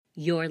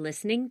You're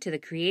listening to the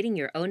Creating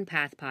Your Own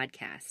Path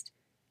podcast,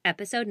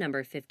 episode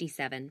number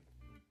 57.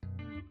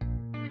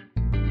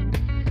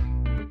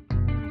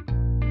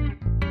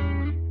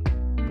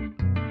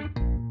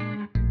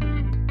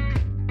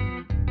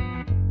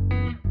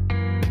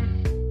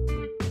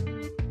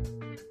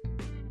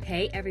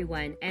 Hey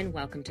everyone, and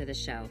welcome to the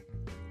show.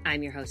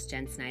 I'm your host,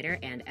 Jen Snyder,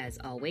 and as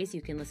always,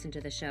 you can listen to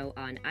the show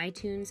on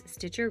iTunes,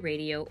 Stitcher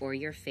Radio, or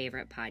your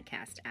favorite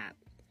podcast app.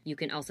 You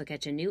can also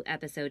catch a new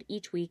episode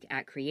each week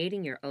at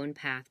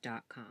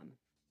creatingyourownpath.com.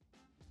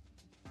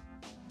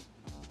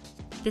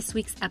 This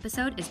week's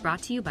episode is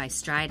brought to you by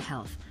Stride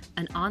Health,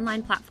 an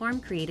online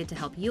platform created to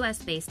help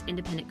US-based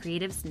independent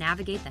creatives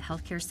navigate the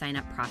healthcare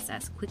sign-up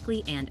process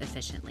quickly and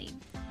efficiently.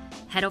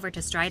 Head over to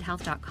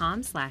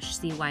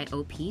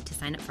stridehealth.com/CYOP to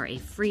sign up for a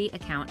free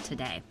account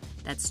today.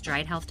 That's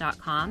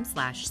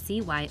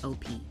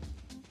stridehealth.com/CYOP.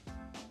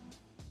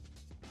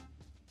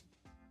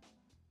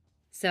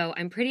 So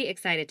I'm pretty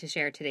excited to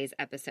share today's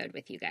episode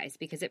with you guys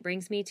because it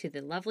brings me to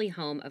the lovely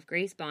home of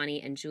Grace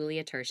Bonney and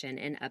Julia Turshen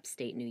in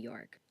upstate New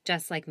York.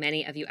 Just like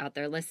many of you out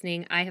there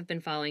listening, I have been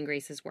following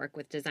Grace's work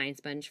with Design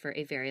Sponge for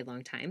a very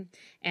long time,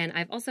 and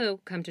I've also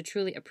come to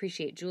truly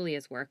appreciate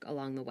Julia's work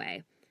along the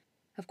way.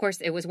 Of course,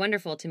 it was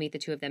wonderful to meet the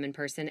two of them in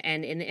person,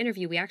 and in the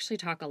interview, we actually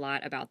talk a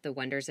lot about the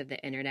wonders of the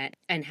internet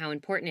and how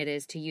important it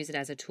is to use it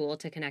as a tool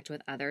to connect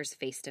with others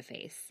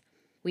face-to-face.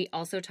 We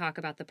also talk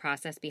about the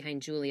process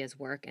behind Julia's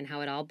work and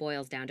how it all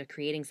boils down to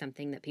creating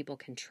something that people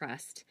can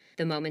trust,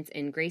 the moments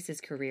in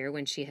Grace's career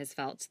when she has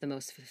felt the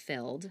most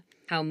fulfilled,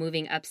 how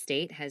moving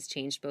upstate has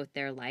changed both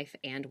their life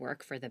and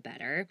work for the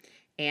better,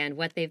 and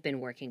what they've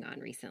been working on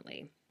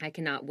recently. I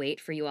cannot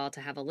wait for you all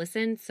to have a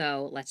listen,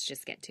 so let's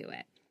just get to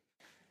it.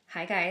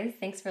 Hi, guys.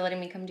 Thanks for letting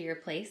me come to your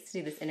place to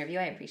do this interview.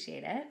 I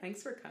appreciate it.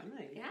 Thanks for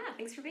coming. Yeah,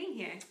 thanks for being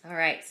here. All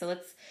right, so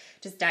let's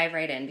just dive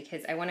right in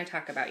because I want to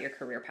talk about your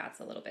career paths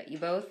a little bit. You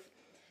both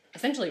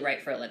essentially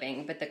write for a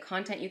living, but the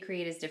content you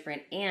create is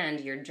different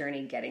and your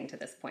journey getting to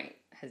this point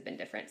has been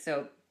different.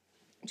 So,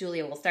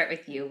 Julia, we'll start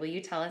with you. Will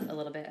you tell us a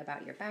little bit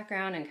about your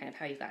background and kind of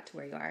how you got to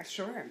where you are?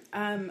 Sure.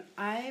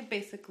 I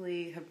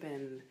basically have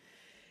been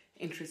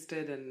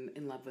interested and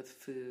in love with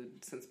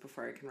food since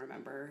before I can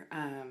remember.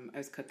 I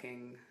was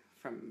cooking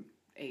from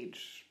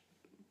age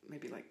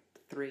maybe like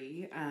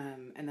 3,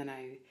 and then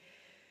I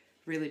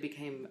really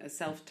became a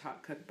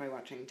self-taught cook by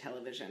watching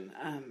television,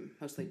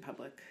 mostly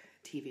public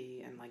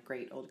TV and like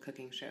great old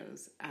cooking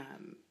shows.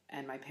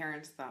 And my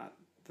parents thought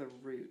the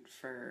route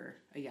for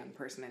a young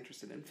person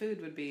interested in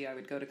food would be I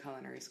would go to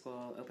culinary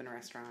school, open a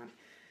restaurant,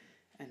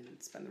 and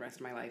spend the rest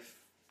of my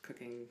life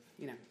cooking,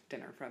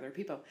 dinner for other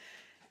people.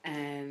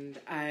 And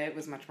I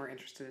was much more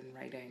interested in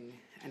writing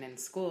and in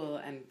school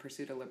and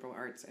pursued a liberal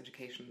arts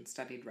education,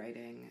 studied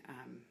writing,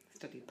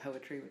 studied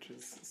poetry, which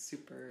was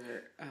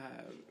super,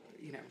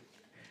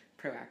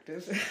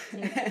 proactive.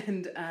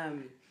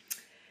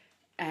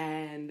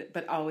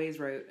 But always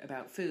wrote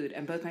about food.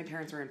 And both my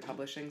parents were in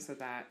publishing, so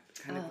that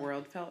kind of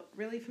world felt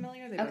really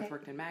familiar. They both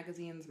worked in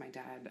magazines. My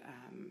dad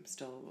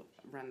still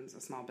runs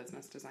a small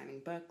business designing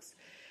books.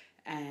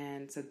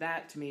 And so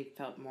that, to me,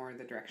 felt more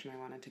the direction I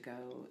wanted to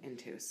go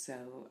into.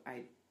 So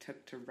I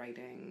took to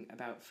writing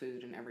about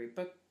food in every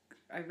book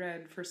I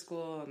read for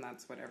school, and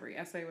that's what every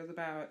essay was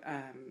about.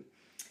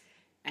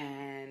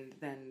 And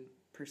then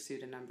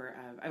pursued a number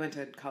of... I went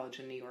to college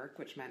in New York,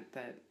 which meant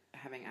that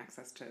having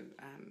access to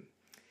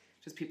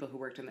just people who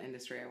worked in the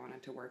industry I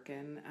wanted to work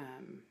in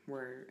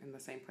were in the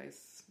same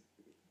place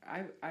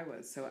I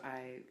was. So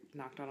I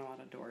knocked on a lot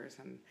of doors,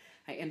 and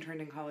I interned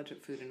in college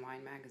at Food and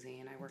Wine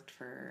magazine. I worked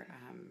for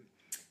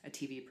a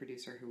TV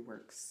producer who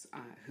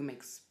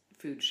makes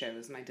food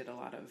shows, and I did a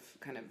lot of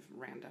kind of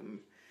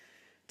random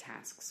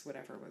tasks,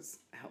 whatever was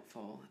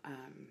helpful.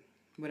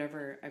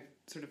 I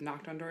sort of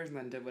knocked on doors and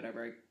then did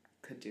whatever I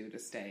could do to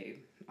stay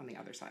on the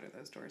other side of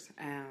those doors.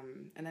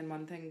 And then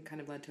one thing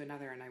kind of led to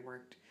another, and I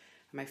worked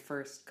on my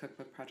first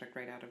cookbook project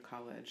right out of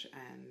college,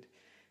 and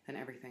then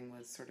everything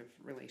was sort of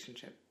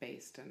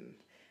relationship-based. And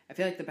I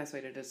feel like the best way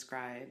to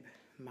describe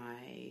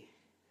my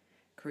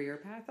career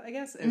path, I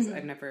guess, is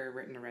I've never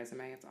written a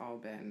resume. It's all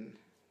been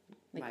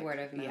like word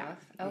of mouth? Yeah,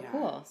 oh, yeah.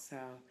 Cool. So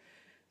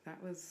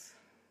that was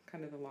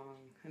kind of the long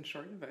and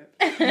short of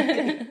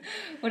it.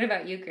 What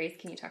about you, Grace?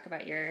 Can you talk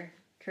about your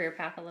career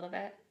path a little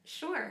bit?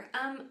 Sure.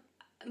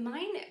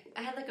 Mine,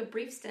 I had like a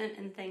brief stint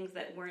in things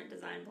that weren't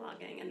design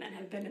blogging, and then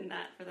have been in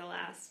that for the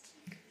last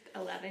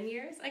 11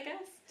 years, I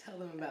guess. Tell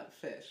them about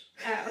fish.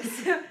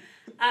 So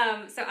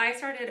I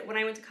started, when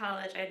I went to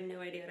college, I had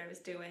no idea what I was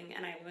doing,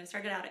 and I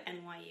started out at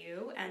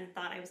NYU and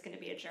thought I was going to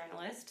be a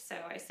journalist, so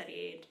I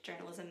studied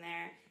journalism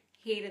there,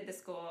 hated the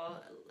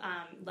school,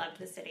 loved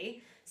the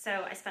city,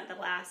 so I spent the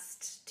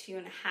last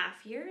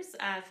 2.5 years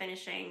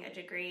finishing a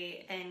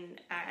degree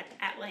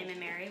at William &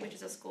 Mary, which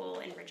is a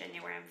school in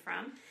Virginia where I'm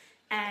from.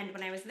 And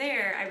when I was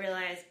there, I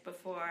realized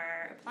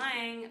before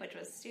applying, which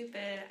was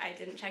stupid, I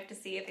didn't check to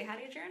see if they had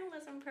a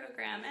journalism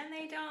program, and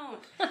they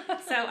don't.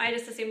 So I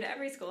just assumed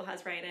every school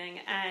has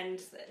writing,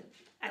 and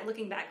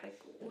looking back,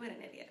 like, what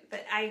an idiot.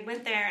 But I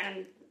went there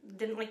and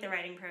didn't like the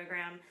writing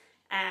program,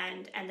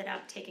 and ended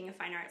up taking a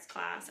fine arts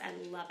class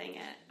and loving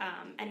it.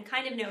 And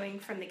kind of knowing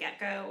from the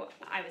get-go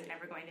I was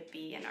never going to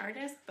be an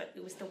artist, but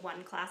it was the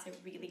one class I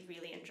really,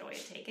 really enjoyed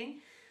taking.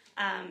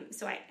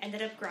 So I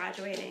ended up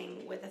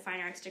graduating with a fine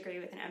arts degree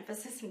with an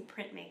emphasis in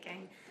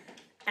printmaking,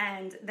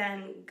 and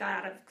then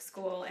got out of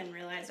school and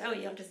realized, oh,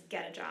 you don't just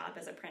get a job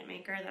as a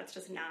printmaker. That's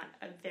just not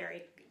a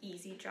very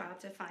easy job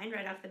to find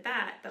right off the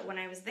bat. But when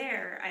I was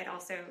there, I'd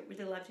also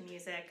really loved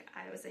music.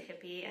 I was a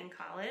hippie in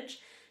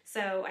college.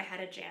 So I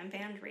had a jam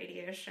band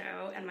radio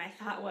show, and my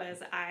thought was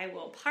I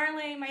will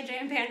parlay my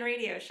jam band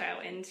radio show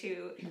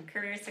into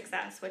career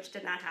success, which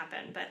did not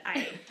happen. But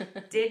I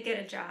did get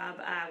a job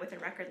with a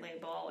record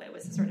label. It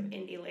was a sort of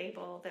indie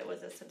label that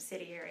was a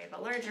subsidiary of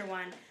a larger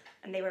one,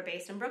 and they were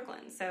based in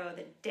Brooklyn. So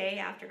the day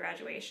after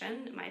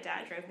graduation, my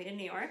dad drove me to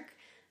New York.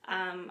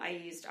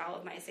 I used all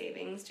of my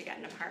savings to get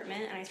an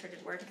apartment, and I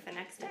started work the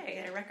next day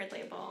at a record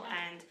label,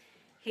 and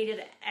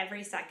hated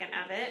every second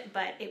of it,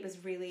 but it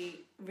was really,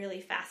 really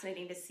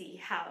fascinating to see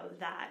how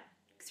that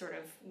sort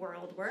of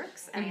world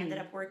works. And I ended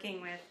up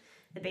working with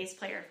the bass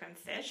player from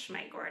Phish,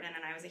 Mike Gordon,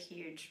 and I was a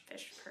huge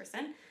Phish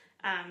person.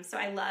 So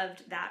I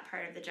loved that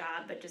part of the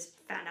job, but just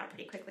found out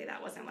pretty quickly that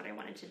wasn't what I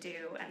wanted to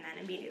do. And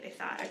then immediately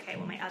thought, okay,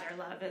 well, my other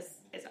love is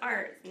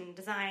art and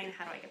design.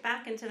 How do I get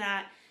back into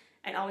that?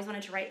 I'd always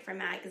wanted to write for a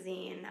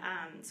magazine.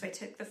 So I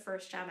took the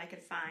first job I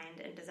could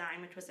find in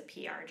design, which was a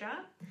PR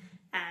job.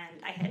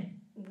 And I had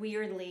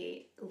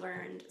weirdly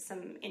learned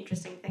some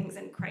interesting things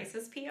in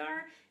crisis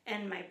PR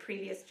in my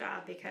previous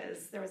job,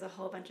 because there was a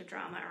whole bunch of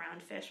drama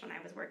around Phish when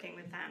I was working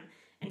with them.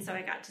 And so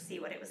I got to see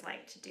what it was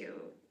like to do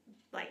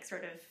like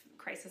sort of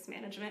crisis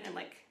management and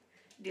like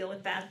deal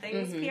with bad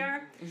things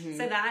PR.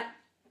 So that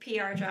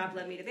PR job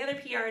led me to the other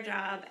PR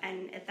job,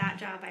 and at that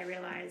job I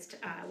realized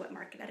what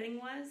market editing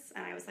was,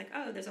 and I was like,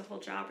 oh, there's a whole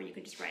job where you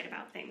could just write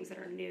about things that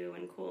are new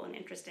and cool and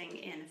interesting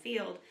in a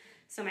field.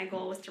 So my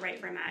goal was to write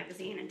for a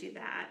magazine and do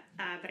that,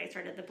 but I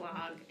started the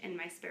blog in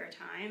my spare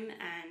time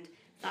and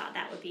thought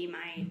that would be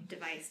my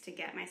device to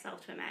get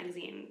myself to a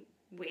magazine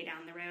way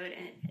down the road,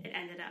 and it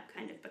ended up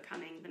kind of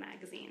becoming the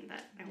magazine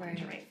that I wanted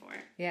to write for.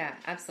 Yeah,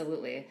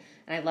 absolutely.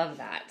 And I love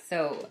that.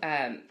 So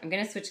I'm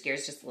going to switch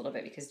gears just a little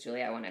bit because,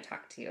 Julia, I want to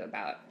talk to you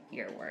about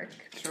your work.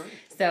 Sure.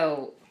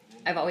 So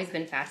I've always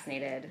been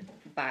fascinated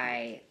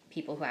by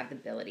people who have the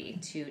ability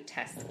to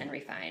test and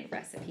refine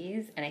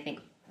recipes. And I think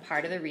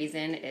part of the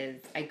reason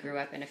is I grew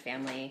up in a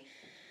family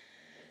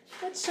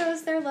that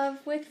shows their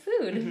love with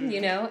food, you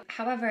know.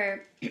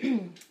 However,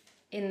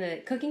 in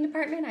the cooking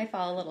department, I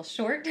fall a little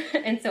short.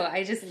 And so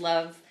I just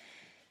love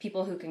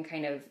people who can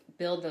kind of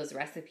build those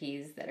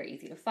recipes that are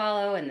easy to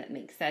follow and that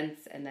make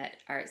sense and that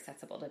are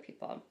accessible to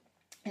people.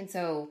 And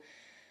so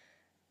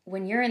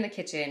when you're in the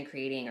kitchen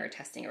creating or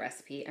testing a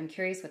recipe, I'm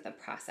curious what the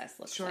process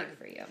looks like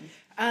for you.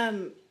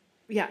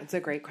 Yeah, it's a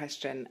great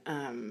question.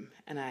 And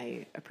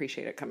I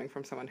appreciate it coming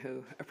from someone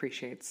who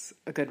appreciates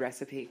a good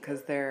recipe,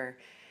 because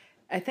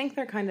I think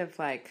they're kind of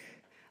like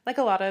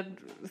a lot of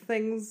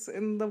things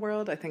in the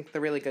world. I think the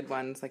really good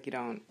ones, like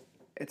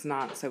it's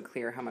not so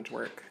clear how much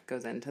work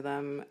goes into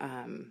them,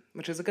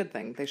 which is a good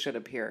thing. They should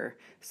appear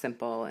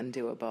simple and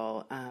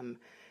doable.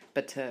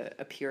 But to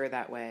appear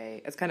that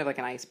way, it's kind of like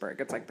an iceberg.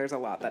 It's like there's a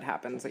lot that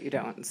happens that you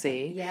don't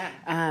see.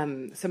 Yeah.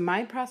 So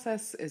my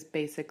process is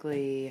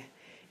basically,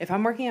 if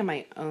I'm working on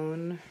my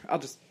own, I'll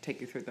just take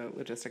you through the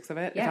logistics of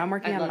it. Yeah, if I'm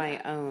working on my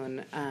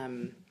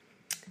own,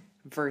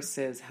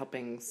 versus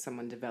helping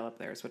someone develop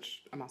theirs,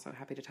 which I'm also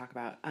happy to talk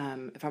about.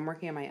 If I'm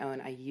working on my own,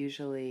 I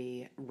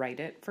usually write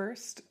it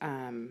first.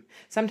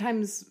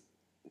 Sometimes,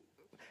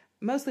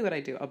 mostly what I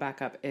do, I'll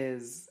back up,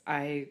 is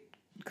I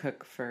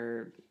cook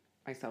for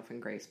myself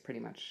and Grace pretty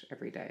much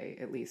every day,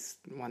 at least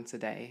once a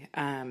day.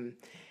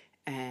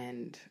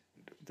 And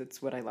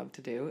that's what I love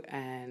to do.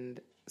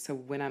 And so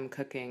when I'm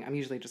cooking, I'm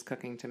usually just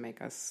cooking to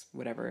make us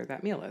whatever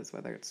that meal is,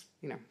 whether it's,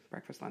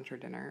 breakfast, lunch, or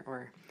dinner,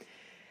 or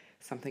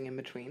something in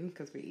between,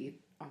 because we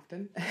eat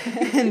often.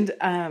 And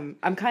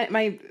I'm kind of,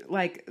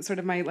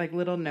 my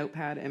little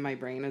notepad in my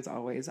brain is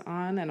always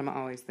on, and I'm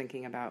always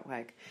thinking about,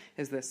 like,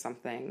 is this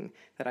something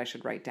that I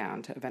should write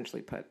down to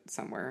eventually put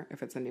somewhere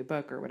if it's a new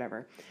book or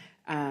whatever.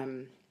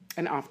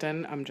 And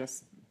often I'm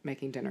just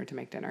making dinner to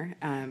make dinner,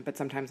 but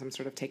sometimes I'm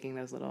sort of taking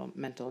those little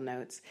mental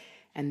notes.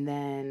 And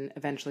then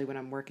eventually when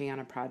I'm working on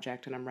a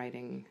project and I'm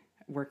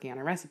working on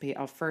a recipe,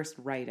 I'll first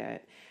write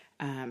it.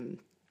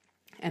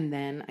 And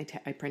then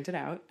I print it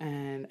out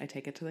and I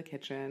take it to the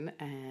kitchen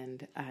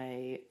and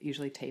I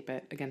usually tape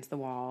it against the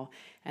wall.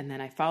 And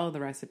then I follow the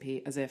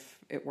recipe as if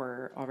it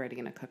were already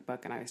in a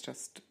cookbook and I was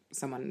just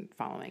someone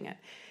following it.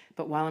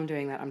 But while I'm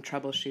doing that, I'm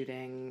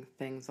troubleshooting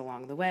things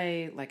along the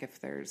way. Like if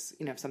there's,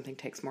 if something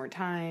takes more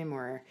time,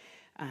 or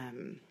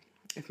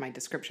if my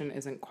description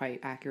isn't quite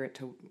accurate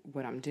to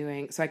what I'm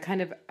doing. So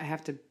I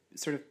have to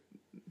sort of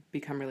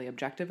become really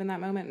objective in that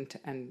moment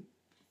and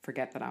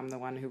forget that I'm the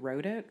one who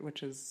wrote it,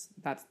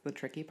 that's the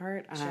tricky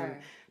part. Sure.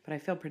 But I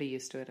feel pretty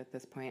used to it at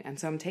this point. And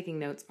so I'm taking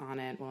notes on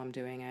it while I'm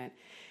doing it.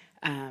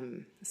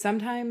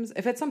 Sometimes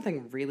if it's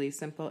something really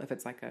simple, if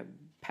it's like a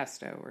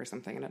pesto or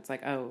something and it's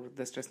like, oh,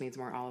 this just needs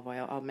more olive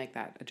oil, I'll make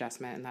that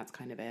adjustment and that's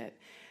kind of it.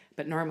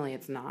 But normally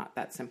it's not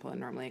that simple, and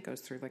normally it goes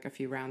through like a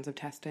few rounds of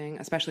testing,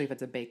 especially if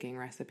it's a baking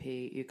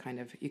recipe. You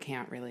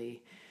can't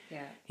really,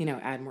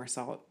 add more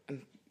salt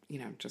and,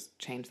 just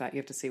change that. You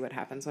have to see what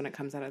happens when it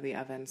comes out of the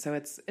oven. So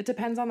it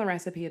depends on the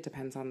recipe. It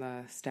depends on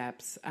the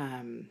steps.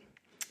 And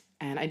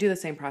I do the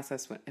same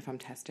process if I'm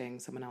testing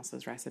someone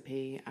else's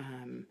recipe.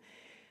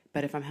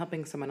 But if I'm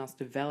helping someone else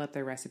develop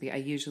their recipe, I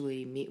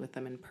usually meet with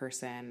them in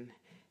person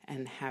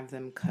and have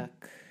them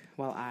cook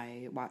while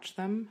I watch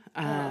them.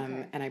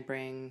 And I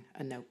bring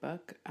a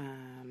notebook.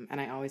 And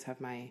I always have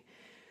my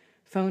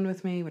phone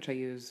with me, which I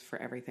use for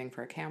everything,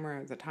 for a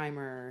camera, as a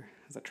timer,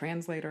 as a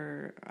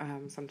translator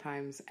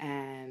sometimes.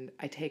 And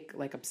I take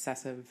like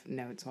obsessive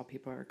notes while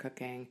people are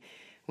cooking.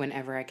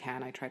 Whenever I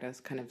can, I try to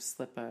kind of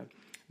slip a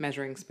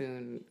measuring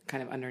spoon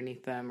kind of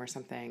underneath them or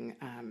something.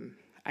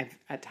 I've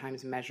at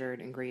times measured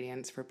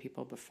ingredients for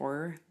people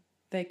before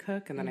they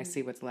cook, and then I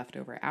see what's left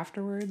over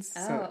afterwards.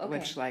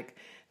 Which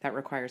that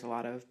requires a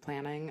lot of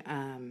planning.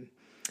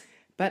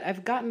 But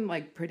I've gotten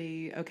like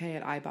pretty okay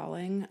at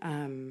eyeballing.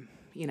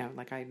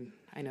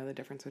 I know the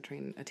difference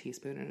between a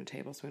teaspoon and a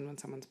tablespoon when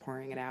someone's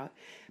pouring it out.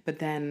 But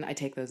then I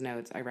take those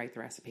notes, I write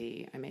the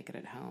recipe, I make it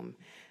at home.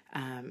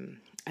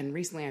 And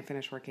recently I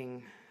finished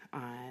working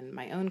on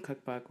my own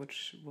cookbook,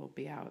 which will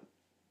be out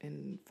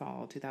in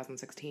fall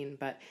 2016.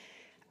 But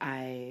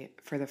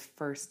for the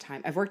first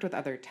time, I've worked with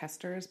other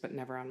testers, but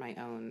never on my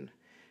own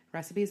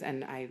recipes.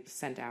 And I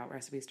sent out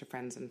recipes to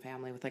friends and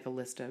family with like a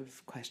list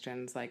of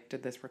questions, like,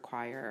 did this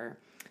require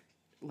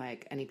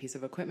like any piece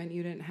of equipment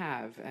you didn't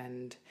have?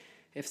 And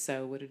if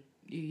so, what did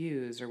you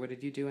use, or what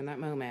did you do in that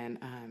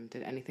moment?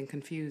 Did anything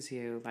confuse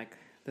you? Like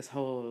this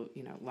whole,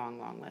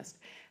 long list.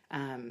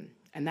 And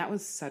that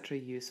was such a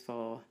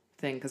useful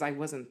thing because I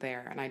wasn't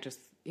there. And I just,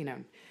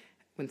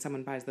 when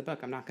someone buys the book,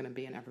 I'm not going to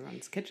be in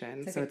everyone's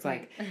kitchen. So it's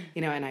like,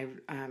 and I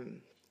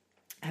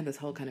had this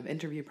whole kind of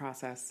interview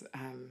process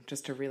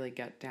just to really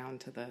get down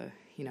to the,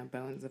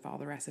 bones of all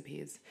the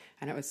recipes.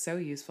 And it was so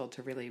useful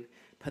to really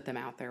put them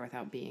out there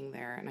without being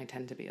there. And I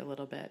tend to be a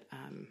little bit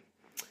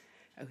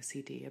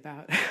OCD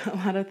about a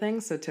lot of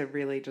things. So to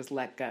really just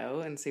let go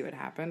and see what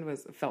happened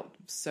felt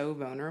so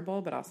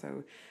vulnerable, but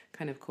also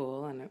kind of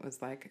cool. And it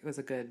was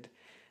a good,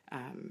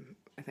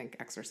 I think,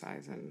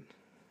 exercise in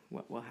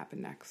what will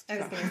happen next. I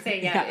was going to say,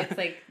 it's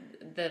like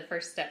the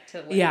first step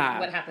to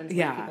what happens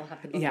when people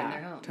have the book in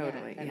their home.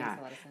 Totally. That makes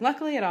a lot of sense.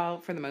 Luckily it all,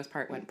 for the most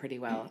part, went pretty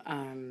well.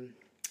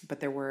 But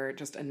there were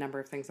just a number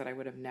of things that I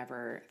would have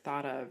never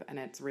thought of. And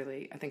it's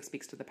really, I think,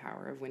 speaks to the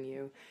power of when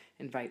you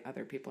invite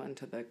other people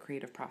into the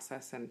creative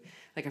process. And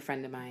like a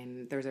friend of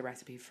mine, there's a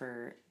recipe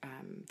for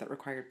that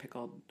required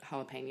pickled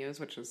jalapenos,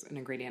 which is an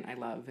ingredient I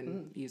love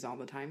and use all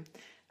the time.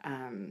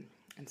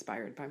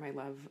 Inspired by my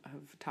love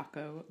of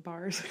taco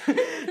bars.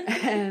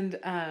 And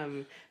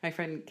my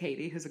friend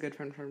Katie, who's a good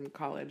friend from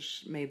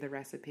college, made the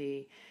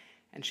recipe.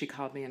 And she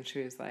called me and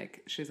she was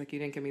like, you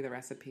didn't give me the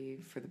recipe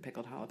for the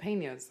pickled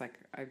jalapenos. Like,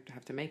 I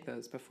have to make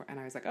those before.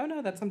 And I was like, oh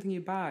no, that's something you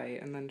buy.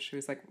 And then she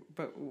was like,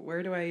 but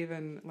where do I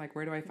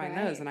find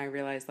those? And I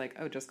realized like,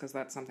 oh, just because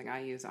that's something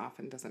I use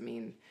often doesn't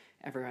mean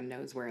everyone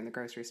knows where in the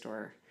grocery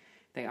store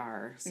they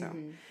are. So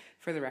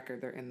for the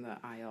record, they're in the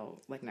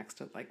aisle, like next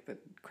to like the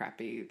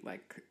crappy,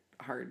 like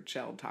hard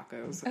shelled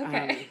tacos.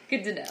 Okay.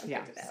 Good to know.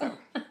 Yeah. So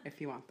if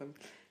you want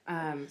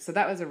them. So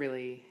that was a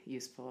really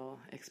useful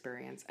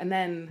experience. And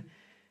then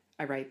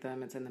I write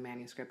them, it's in the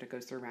manuscript, it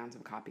goes through rounds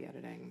of copy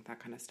editing, that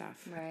kind of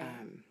stuff. Right.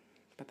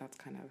 But that's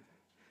kind of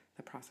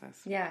the process.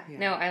 Yeah.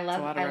 No, I love, it's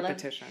a lot of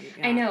repetition.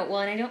 Yeah. I know.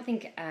 Well, and I don't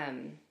think,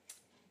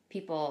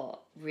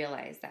 people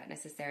realize that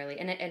necessarily.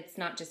 And it's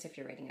not just if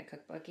you're writing a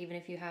cookbook, even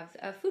if you have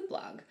a food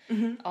blog,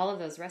 all of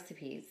those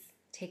recipes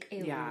take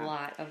a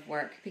lot of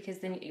work because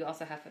then you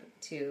also have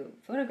to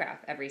photograph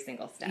every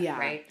single step,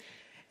 right?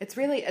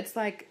 It's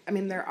like, I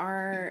mean, there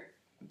are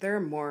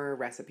more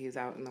recipes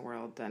out in the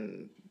world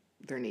than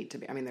there need to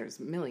be. I mean, there's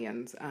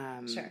millions.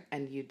 Sure.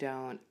 And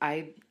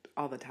I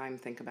all the time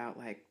think about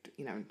like,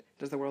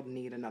 does the world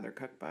need another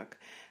cookbook?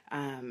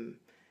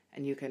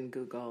 And you can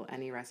Google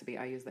any recipe.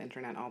 I use the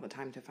internet all the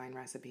time to find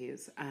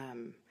recipes.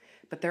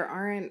 But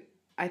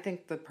I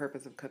think the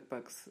purpose of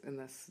cookbooks in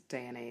this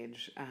day and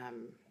age,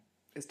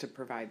 is to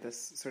provide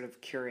this sort of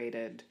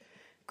curated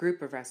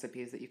group of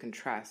recipes that you can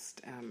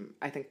trust.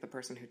 I think the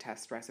person who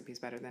tests recipes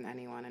better than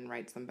anyone and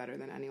writes them better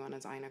than anyone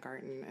is Ina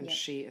Garten. And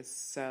she is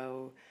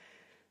so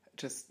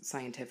just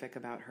scientific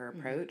about her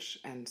approach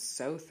and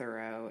so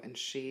thorough. And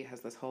she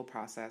has this whole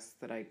process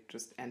that I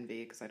just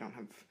envy because I don't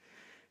have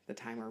the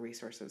time or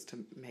resources to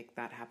make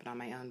that happen on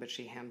my own, but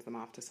she hands them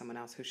off to someone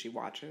else who she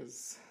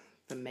watches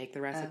them make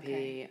the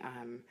recipe. Okay.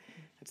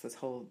 It's this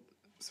whole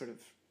sort of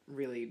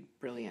really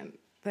brilliant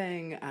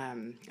thing.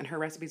 And her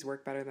recipes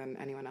work better than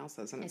anyone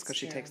else's. And it's because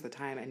she takes the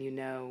time. And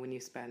when you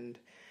spend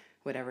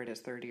whatever it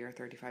is, $30 or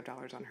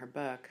 $35 on her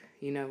book,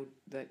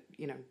 that,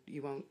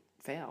 you won't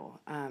fail.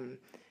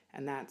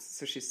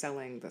 So she's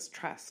selling this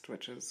trust,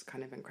 which is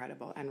kind of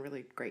incredible and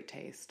really great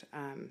taste.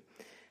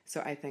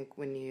 So I think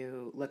when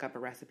you look up a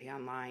recipe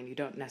online, you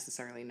don't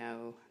necessarily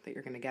know that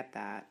you're going to get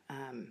that.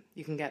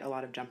 You can get a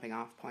lot of jumping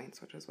off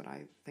points, which is what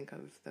I think of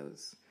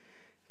those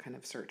kind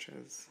of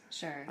searches.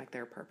 Sure. Like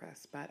their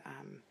purpose. But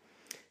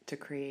to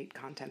create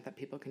content that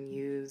people can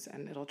use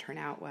and it'll turn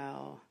out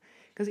well.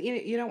 Because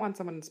you don't want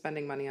someone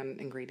spending money on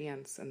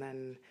ingredients and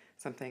then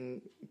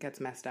something gets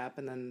messed up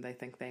and then they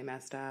think they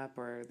messed up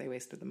or they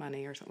wasted the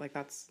money or something. Like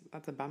that's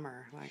a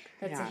bummer. Like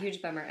that's a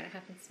huge bummer, and it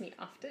happens to me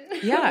often.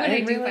 Yeah, when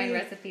I do find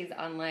recipes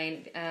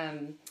online,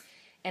 and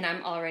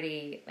I'm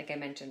already, like I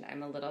mentioned, I'm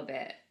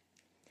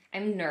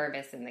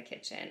nervous in the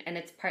kitchen, and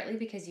it's partly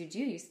because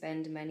you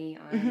spend money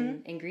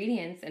on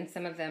ingredients, and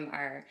some of them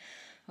are.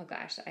 Oh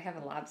gosh, I have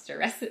a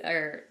lobster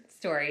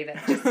story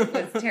that just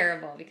was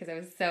terrible because it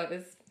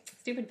was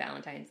stupid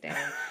Valentine's Day.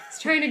 I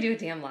was trying to do a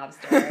damn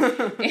lobster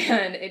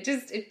and it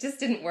just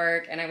didn't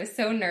work, and I was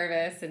so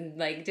nervous and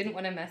like didn't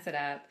want to mess it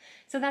up.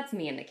 So that's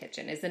me in the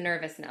kitchen, is the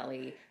nervous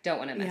Nelly, don't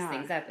want to mess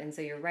things up. And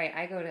so you're right,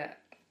 I go to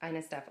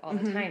Ina stuff all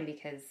the time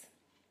because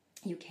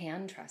you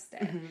can trust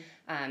it.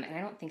 And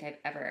I don't think I've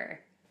ever,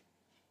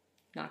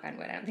 knock on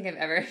wood, I don't think I've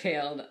ever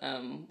failed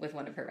with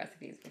one of her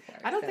recipes before.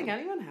 I don't think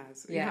anyone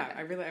has.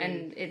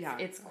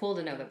 It's cool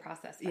to know the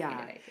process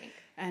behind it, I think.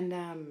 And,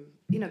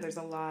 there's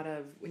a lot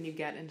of, when you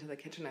get into the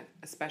kitchen,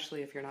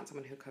 especially if you're not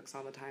someone who cooks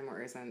all the time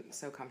or isn't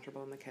so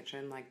comfortable in the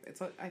kitchen, like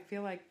I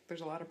feel like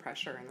there's a lot of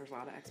pressure and there's a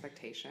lot of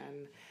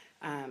expectation.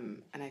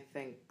 And I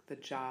think the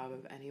job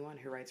of anyone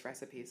who writes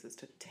recipes is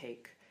to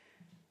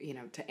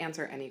to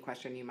answer any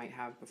question you might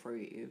have before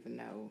you even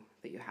know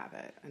that you have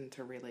it, and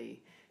to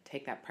really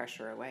take that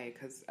pressure away.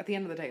 Because at the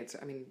end of the day,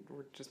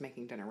 we're just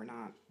making dinner.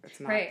 It's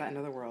not the end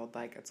of the world.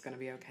 Like, it's going to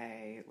be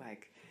okay.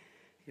 Like,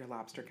 your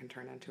lobster can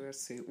turn into a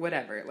soup,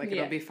 whatever. Like,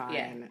 it'll be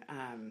fine.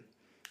 Yeah.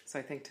 So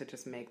I think to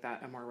just make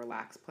that a more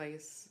relaxed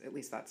place, at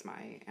least that's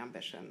my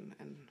ambition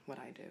and what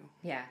I do.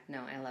 Yeah,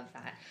 no, I love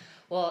that.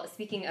 Well,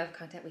 speaking of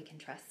content we can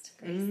trust,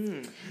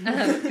 Grace.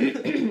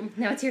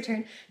 Now it's your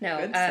turn. No,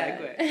 good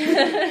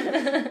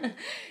segue.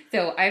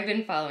 So I've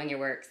been following your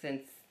work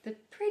since the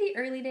pretty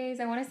early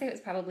days. I want to say it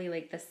was probably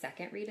like the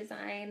second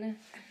redesign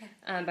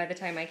by the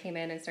time I came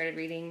in and started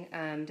reading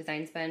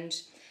Design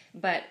Sponge.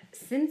 But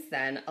since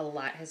then, a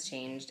lot has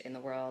changed in the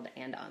world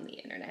and on the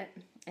internet.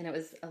 And it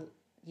was,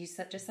 you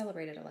just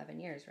celebrated 11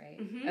 years, right?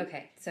 Mm-hmm.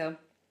 Okay, so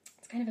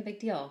it's kind of a big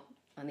deal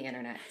on the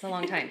internet. It's a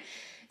long time.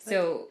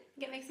 So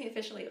it makes me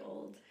officially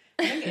old.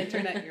 I think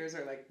internet years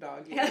are like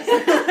dog years.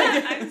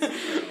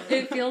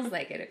 It feels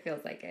like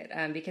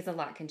it, because a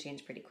lot can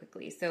change pretty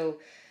quickly. So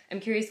I'm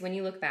curious, when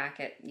you look back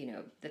at,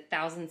 the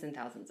thousands and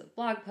thousands of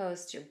blog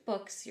posts, your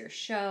books, your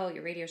show,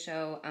 your radio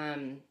show,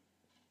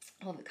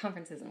 all the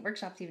conferences and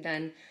workshops you've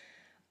done,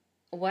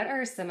 what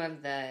are some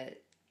of the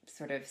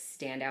sort of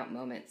standout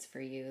moments for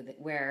you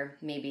where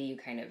maybe you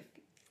kind of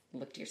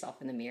looked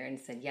yourself in the mirror and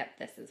said, yep,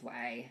 this is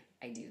why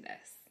I do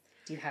this?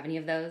 Do you have any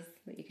of those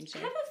that you can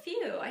share? I have a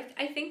few.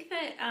 I think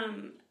that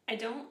I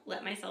don't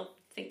let myself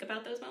think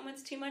about those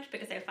moments too much,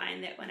 because I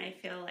find that when I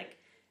feel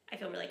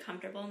really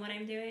comfortable in what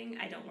I'm doing,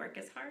 I don't work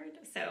as hard.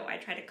 So I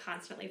try to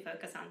constantly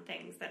focus on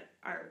things that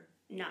are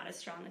not as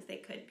strong as they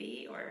could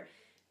be, or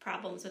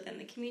problems within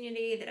the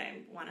community that I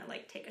want to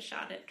take a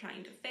shot at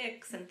trying to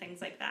fix and things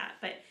like that.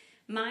 But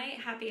my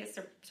happiest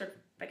or sort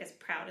of,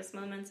 proudest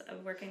moments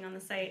of working on the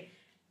site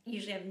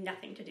usually have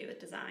nothing to do with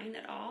design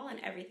at all, and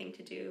everything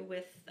to do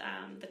with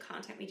the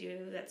content we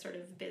do. That's sort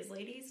of Biz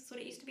Ladies is what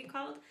it used to be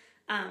called.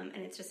 And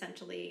it's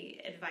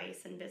essentially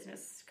advice in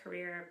business,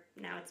 career.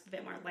 Now it's a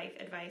bit more life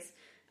advice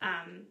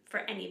for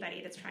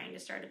anybody that's trying to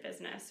start a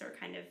business or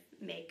kind of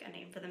make a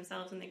name for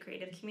themselves in the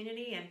creative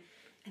community. And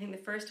I think the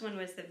first one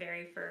was the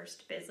very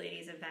first Biz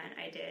Ladies event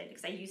I did,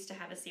 because I used to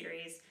have a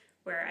series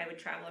where I would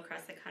travel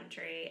across the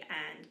country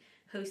and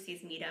host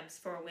these meetups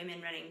for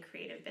women running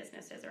creative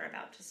businesses or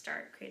about to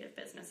start creative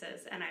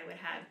businesses. And I would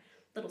have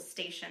little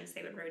stations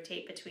they would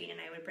rotate between, and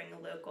I would bring a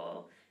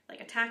local,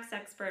 a tax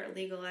expert, a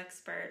legal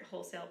expert,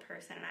 wholesale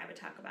person, and I would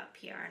talk about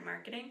PR and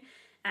marketing.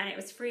 And it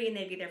was free, and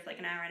they'd be there for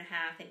an hour and a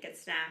half. They'd get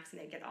snacks,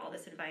 and they'd get all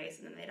this advice,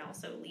 and then they'd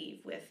also leave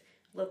with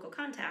local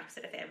contacts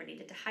that if they ever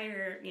needed to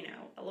hire,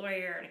 a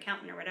lawyer, an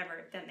accountant, or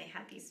whatever, then they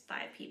had these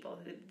 5 people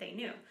who they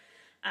knew.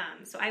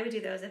 So I would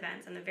do those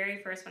events, and the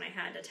very first one I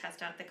had to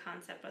test out the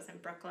concept was in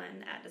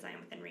Brooklyn at Design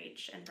Within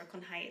Reach in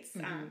Brooklyn Heights,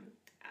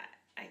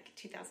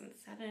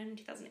 2007,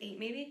 2008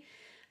 maybe.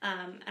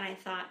 And I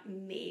thought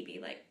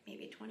maybe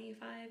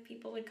 25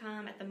 people would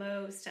come at the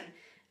most, and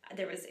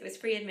it was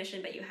free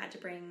admission, but you had to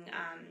bring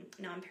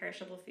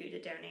non-perishable food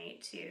to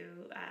donate to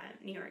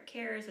New York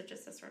Cares, which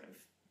is a sort of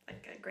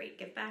a great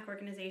give back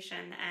organization.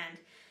 And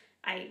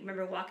I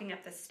remember walking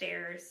up the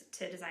stairs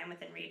to Design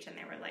Within Reach, and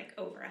there were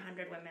over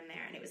 100 women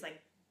there, and it was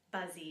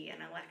buzzy and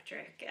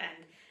electric.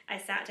 And I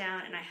sat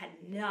down, and I had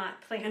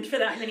not planned for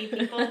that many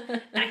people.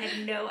 And I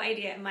had no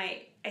idea.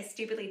 I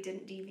stupidly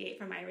didn't deviate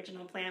from my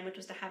original plan, which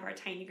was to have our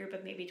tiny group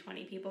of maybe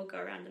 20 people go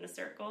around in a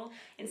circle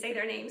and say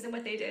their names and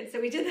what they did.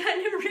 So we did that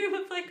in a room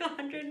of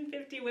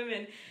 150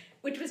 women.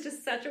 which was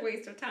just such a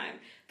waste of time.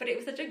 But it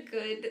was such a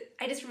good,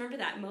 I just remember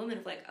that moment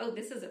of like, oh,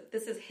 this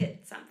has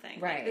hit something.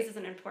 Right. Like, this is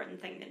an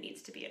important thing that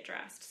needs to be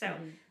addressed. So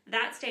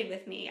that stayed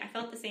with me. I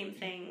felt the same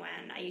thing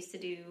when I used to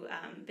do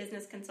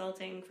business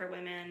consulting for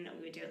women.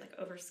 We would do it like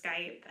over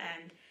Skype,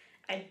 and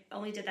I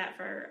only did that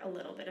for a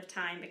little bit of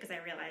time because I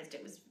realized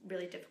it was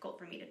really difficult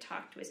for me to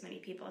talk to as many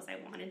people as I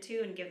wanted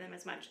to and give them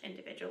as much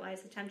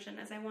individualized attention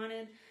as I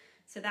wanted.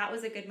 So that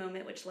was a good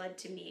moment, which led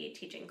to me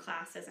teaching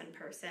classes in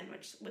person,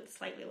 which with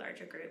slightly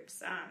larger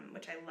groups,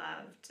 which I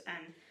loved.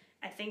 And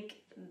I think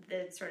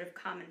the sort of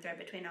common thread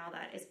between all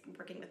that is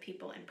working with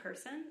people in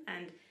person,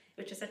 and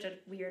which is such a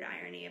weird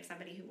irony of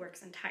somebody who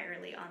works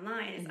entirely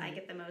online, is I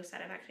get the most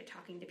out of actually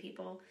talking to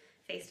people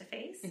face to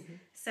face.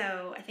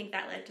 So I think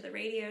that led to the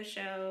radio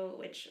show,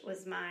 which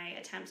was my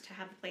attempt to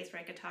have a place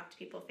where I could talk to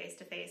people face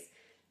to face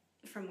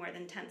for more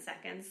than 10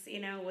 seconds,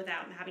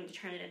 without having to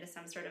turn it into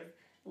some sort of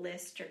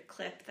list or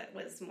clip that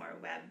was more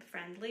web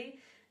friendly.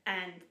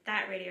 And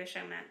that radio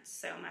show meant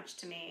so much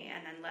to me,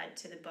 and then led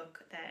to the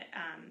book that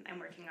I'm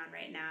working on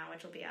right now,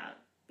 which will be out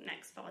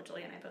next fall.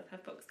 Julia and I both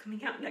have books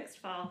coming out next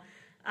fall.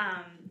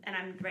 And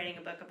I'm writing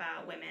a book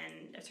about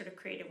women, sort of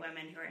creative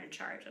women who are in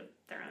charge of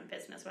their own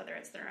business, whether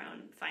it's their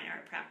own fine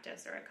art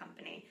practice or a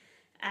company.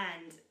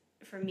 And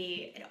for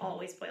me, it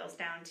always boils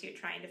down to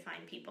trying to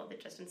find people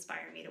that just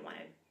inspire me to want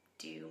to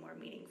do more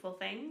meaningful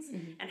things,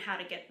 and how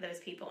to get those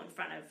people in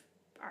front of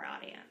our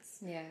audience.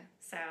 Yeah.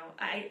 So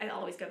I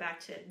always go back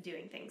to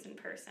doing things in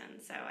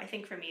person. So I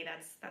think for me,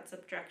 that's the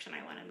direction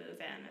I want to move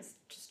in, is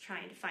just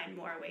trying to find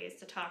more ways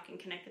to talk and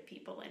connect with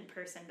people in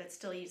person, but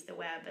still use the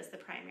web as the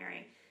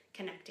primary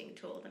connecting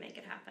tool to make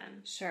it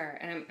happen. Sure.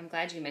 And I'm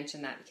glad you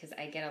mentioned that, because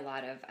I get a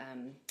lot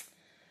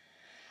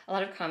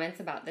of comments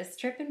about this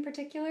trip in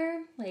particular.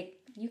 Like,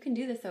 you can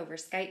do this over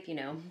Skype,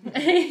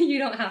 you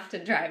don't have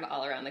to drive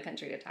all around the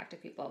country to talk to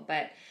people.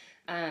 But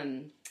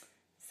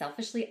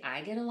selfishly,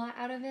 I get a lot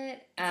out of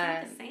it. It's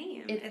not the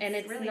same.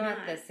 It's really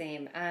not the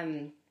same.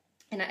 And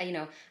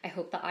I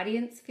hope the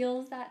audience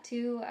feels that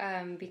too,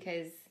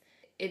 because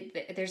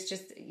there's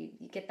just, you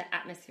get the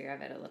atmosphere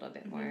of it a little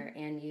bit more,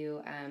 and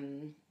you,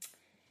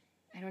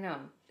 I don't know,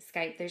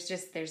 Skype, there's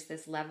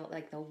this level,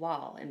 like the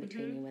wall in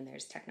between you when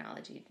there's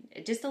technology,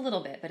 just a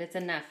little bit, but it's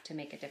enough to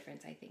make a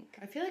difference, I think.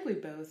 I feel like we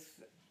both,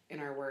 in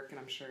our work, and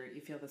I'm sure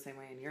you feel the same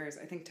way in yours,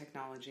 I think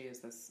technology is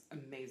this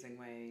amazing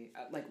way,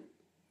 like,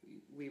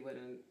 we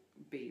wouldn't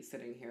be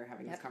sitting here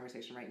having this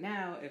conversation right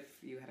now if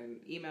you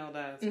hadn't emailed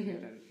us, if you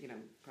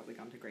hadn't, probably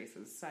gone to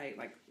Grace's site,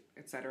 like,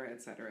 et cetera,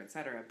 et cetera, et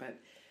cetera. But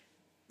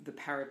the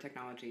power of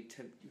technology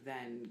to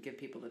then give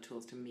people the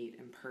tools to meet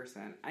in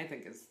person, I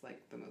think is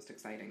like the most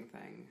exciting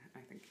thing. I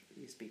think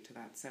you speak to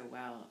that so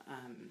well.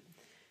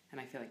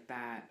 And I feel like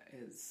that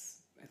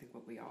is, I think,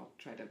 what we all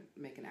try to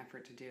make an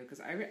effort to do. Because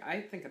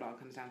I think it all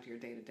comes down to your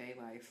day-to-day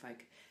life.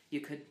 Like, you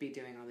could be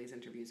doing all these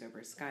interviews over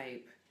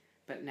Skype,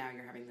 but now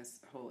you're having this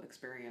whole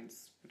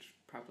experience, which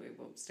probably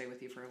will stay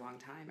with you for a long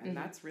time. And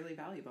that's really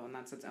valuable. And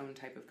that's its own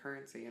type of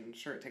currency. And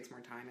sure, it takes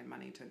more time and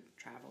money to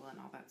travel and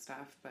all that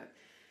stuff, but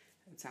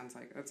it sounds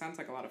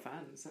like a lot of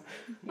fun. So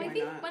well, I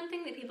think one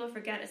thing that people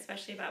forget,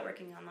 especially about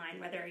working online,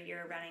 whether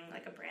you're running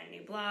like a brand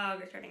new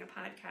blog or starting a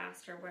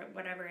podcast or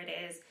whatever it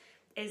is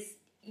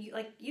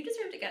you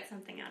deserve to get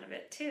something out of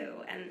it too.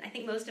 And I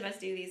think most of us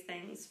do these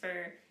things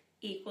for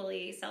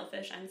equally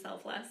selfish and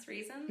selfless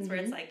reasons, where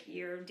it's like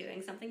you're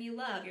doing something you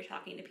love, you're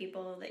talking to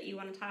people that you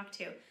want to talk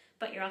to,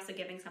 but you're also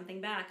giving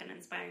something back and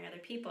inspiring other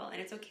people.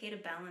 And it's okay to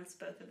balance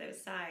both of those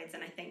sides.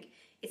 And I think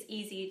it's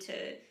easy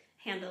to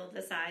handle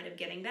the side of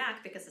giving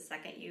back, because the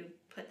second you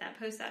put that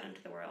post out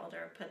into the world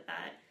or put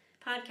that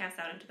podcast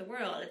out into the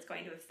world, it's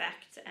going to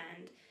affect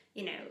and,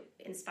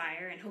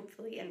 inspire and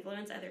hopefully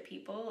influence other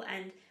people.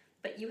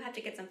 But you have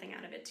to get something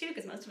out of it too,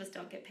 because most of us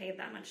don't get paid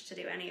that much to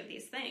do any of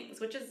these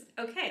things, which is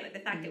okay. Like, the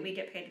fact that we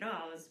get paid at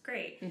all is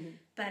great.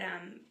 But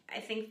I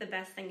think the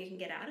best thing you can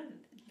get out of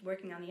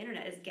working on the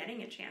internet is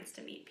getting a chance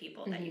to meet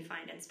people that you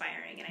find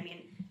inspiring. And I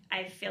mean,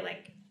 I feel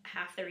like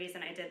half the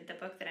reason I did the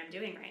book that I'm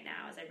doing right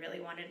now is I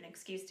really wanted an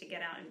excuse to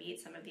get out and meet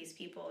some of these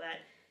people that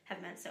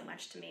have meant so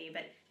much to me,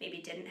 but maybe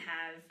didn't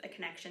have a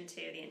connection to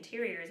the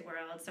interiors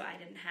world, so I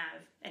didn't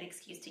have an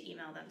excuse to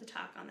email them to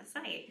talk on the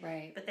site.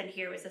 Right. But then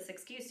here was this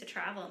excuse to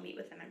travel and meet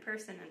with them in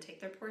person and take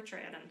their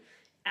portrait and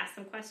ask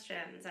them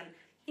questions. And,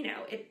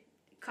 it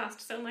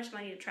cost so much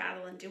money to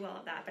travel and do all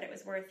of that, but it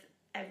was worth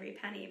every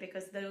penny,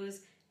 because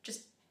those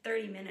just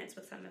 30 minutes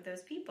with some of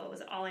those people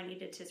was all I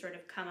needed to sort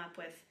of come up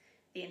with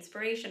the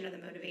inspiration or the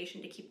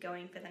motivation to keep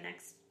going for the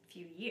next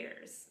few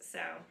years. So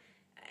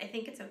I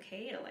think it's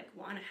okay to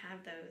want to have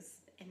those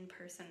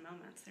in-person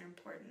moments. They're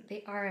important.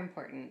 They are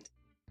important.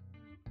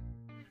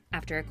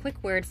 After a quick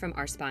word from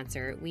our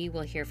sponsor, we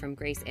will hear from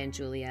Grace and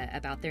Julia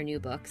about their new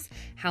books,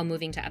 how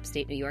moving to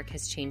upstate New York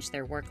has changed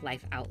their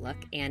work-life outlook,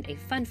 and a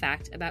fun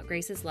fact about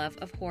Grace's love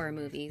of horror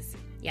movies.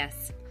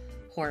 Yes,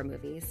 horror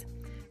movies.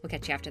 We'll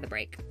catch you after the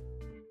break.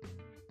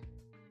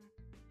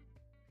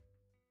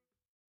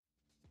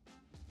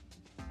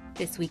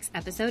 This week's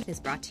episode is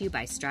brought to you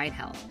by Stride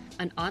Health,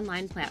 an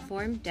online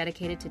platform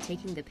dedicated to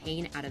taking the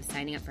pain out of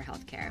signing up for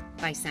healthcare.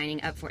 By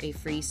signing up for a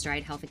free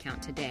Stride Health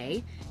account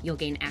today, you'll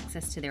gain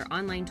access to their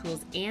online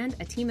tools and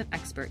a team of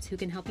experts who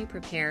can help you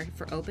prepare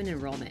for open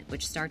enrollment,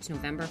 which starts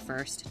November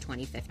 1st,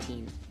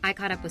 2015. I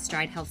caught up with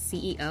Stride Health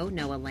CEO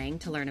Noah Lang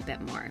to learn a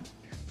bit more.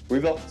 We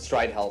built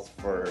Stride Health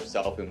for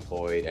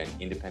self-employed and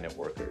independent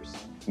workers.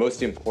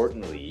 Most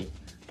importantly,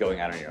 going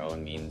out on your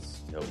own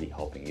means nobody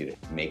helping you to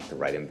make the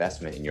right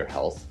investment in your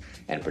health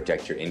and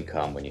protect your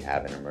income when you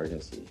have an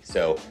emergency.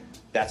 So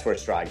that's where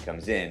Stride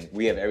comes in.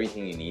 We have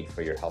everything you need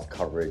for your health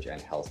coverage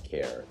and health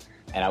care.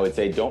 And I would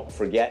say don't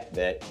forget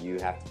that you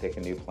have to pick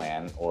a new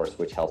plan or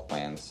switch health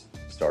plans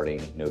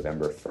starting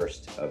November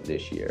 1st of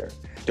this year.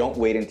 Don't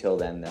wait until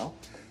then, though.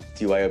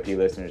 CYOP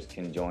listeners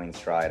can join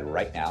Stride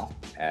right now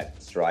at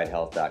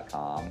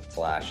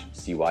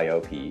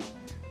stridehealth.com/CYOP.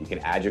 You can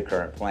add your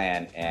current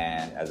plan,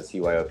 and as a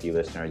CYOP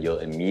listener, you'll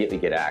immediately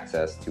get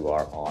access to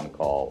our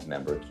on-call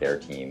member care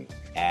team,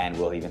 and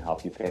we'll even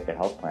help you pick a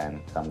health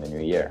plan come the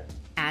new year.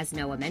 As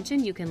Noah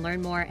mentioned, you can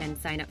learn more and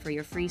sign up for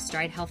your free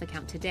Stride Health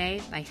account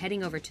today by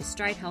heading over to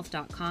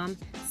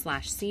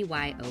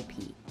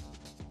stridehealth.com/CYOP.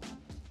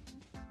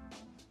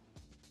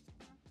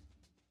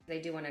 I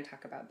do want to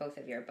talk about both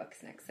of your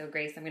books next. So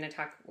Grace, I'm going to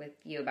talk with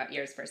you about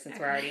yours first since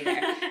we're already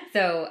there.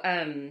 So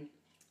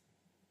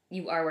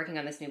you are working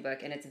on this new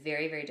book, and it's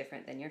very, very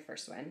different than your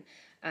first one,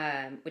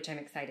 which I'm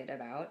excited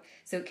about.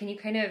 So can you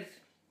kind of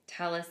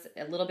tell us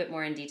a little bit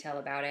more in detail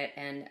about it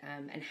and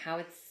how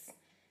it's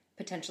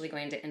potentially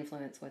going to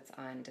influence what's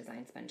on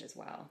Design Sponge as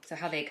well? So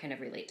how they kind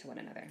of relate to one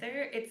another.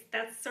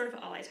 That's sort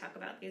of all I talk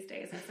about these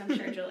days, as I'm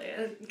sure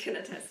Julia can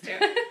attest to.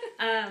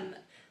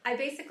 I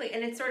basically,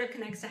 and it sort of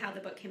connects to how the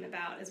book came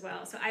about as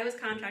well. So I was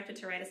contracted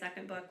to write a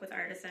second book with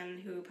Artisan,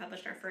 who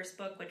published our first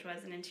book, which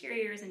was an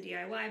interiors and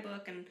DIY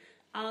book, and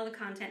all the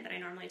content that I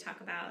normally talk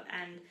about.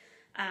 And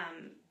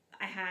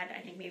I had,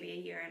 I think, maybe a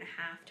year and a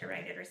half to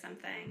write it or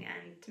something.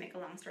 And to make a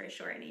long story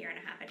short, in a year and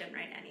a half, I didn't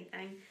write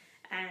anything.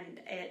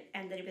 And it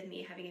ended with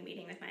me having a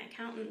meeting with my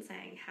accountant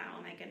saying, how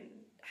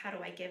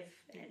do I give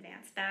an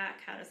advance back?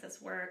 How does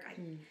this work? I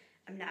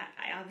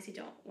obviously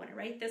don't want to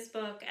write this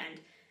book. And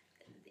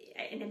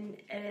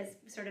as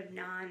sort of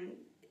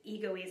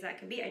non-ego-y as that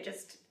can be, I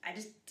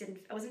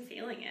wasn't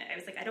feeling it. I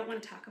was like, I don't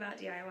want to talk about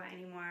DIY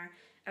anymore.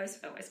 I was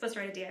supposed to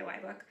write a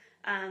DIY book.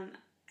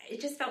 It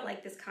just felt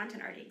like this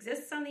content already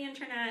exists on the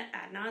internet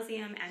ad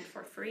nauseum and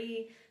for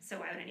free, so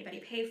why would anybody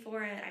pay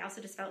for it? I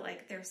also just felt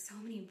like there's so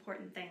many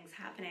important things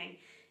happening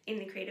in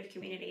the creative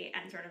community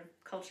and sort of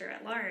culture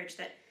at large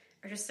that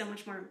are just so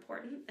much more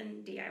important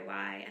than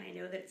DIY, and I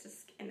know that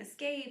it's an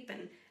escape,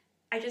 and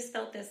I just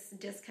felt this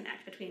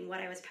disconnect between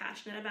what I was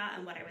passionate about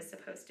and what I was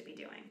supposed to be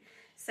doing.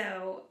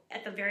 So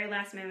at the very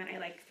last moment,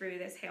 I threw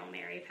this Hail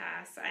Mary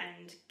pass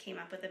and came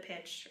up with a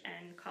pitch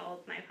and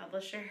called my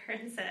publisher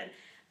and said,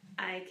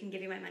 I can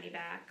give you my money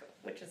back,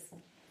 which is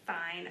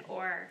fine,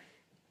 or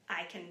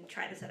I can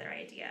try this other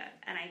idea.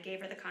 And I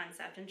gave her the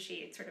concept, and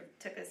she sort of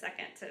took a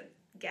second to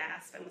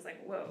gasp and was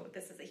like, whoa,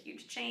 this is a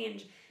huge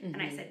change. Mm-hmm.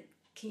 And I said,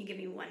 can you give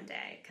me one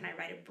day? Can I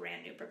write a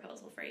brand new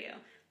proposal for you?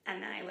 And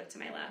then I looked to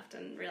my left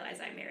and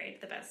realized I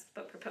married the best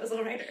book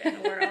proposal writer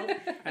in the world.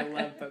 I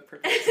love book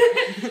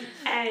proposals.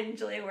 And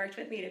Julia worked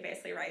with me to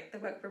basically write the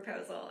book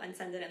proposal and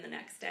send it in the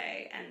next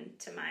day. And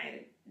to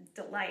my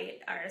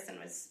delight, Artisan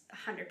was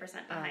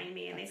 100% behind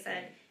me. And they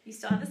said, you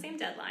still have the same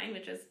deadline,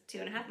 which is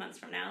 2.5 months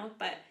from now,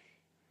 but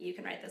you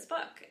can write this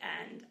book.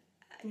 And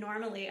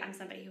normally I'm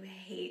somebody who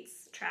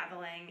hates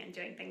traveling and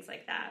doing things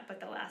like that. But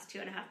the last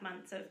 2.5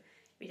 months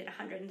we did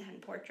 110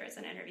 portraits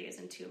and interviews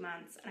in 2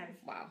 months, and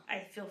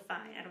I feel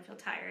fine. I don't feel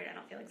tired. I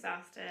don't feel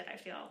exhausted. I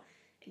feel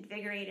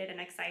invigorated and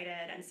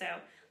excited. And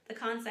so the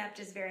concept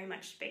is very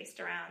much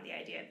based around the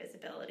idea of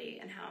visibility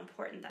and how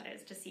important that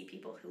is to see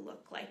people who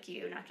look like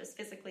you, not just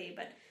physically,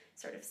 but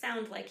sort of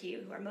sound like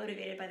you, who are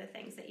motivated by the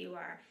things that you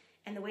are,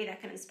 and the way that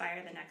can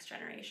inspire the next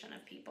generation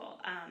of people.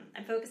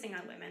 I'm focusing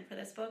on women for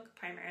this book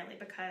primarily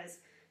because,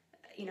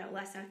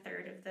 less than a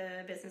third of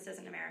the businesses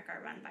in America are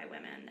run by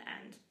women,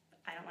 and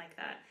I don't like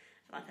that.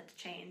 I want that to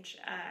change.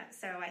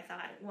 So I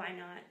thought, why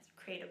not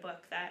create a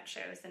book that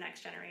shows the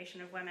next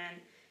generation of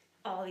women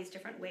all these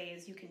different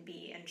ways you can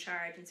be in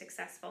charge and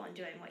successful in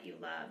doing what you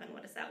love, and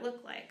what does that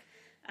look like?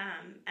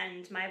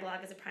 And my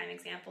blog is a prime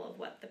example of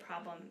what the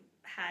problem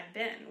had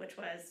been, which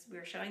was we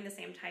were showing the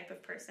same type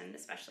of person,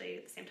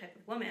 especially the same type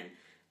of woman,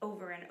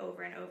 over and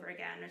over and over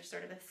again. There's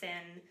sort of a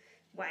thin,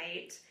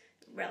 white,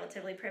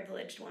 relatively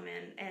privileged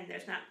woman, and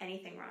there's not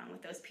anything wrong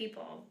with those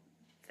people.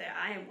 That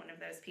I am one of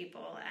those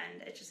people,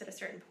 and it's just at a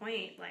certain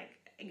point,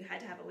 you had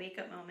to have a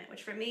wake-up moment,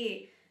 which for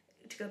me,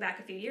 to go back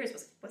a few years,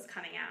 was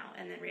coming out,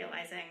 and then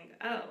realizing,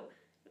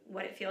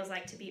 what it feels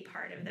like to be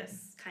part of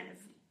this kind of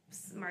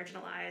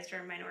marginalized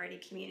or minority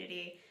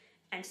community,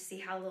 and to see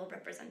how little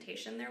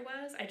representation there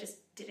was. I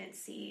just didn't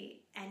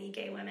see any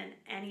gay women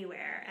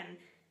anywhere, and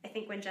I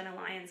think when Jenna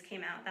Lyons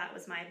came out, that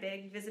was my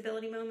big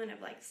visibility moment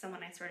of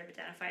someone I sort of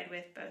identified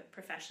with, both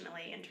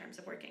professionally in terms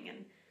of working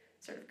in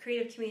sort of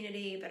creative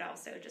community, but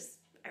also just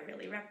I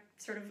really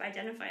sort of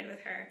identified with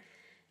her.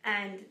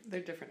 And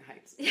they're different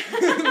heights.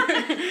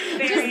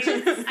 Very,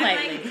 just I'm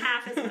like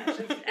half as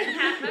much.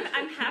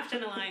 I'm half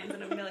Jenna Lyons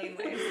in a million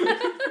ways.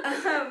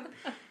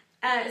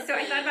 So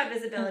I thought about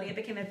visibility. It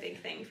became a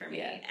big thing for me.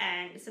 Yeah.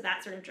 And so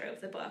that sort of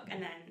drove the book.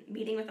 And then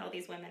meeting with all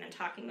these women and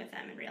talking with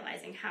them and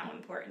realizing how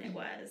important it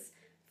was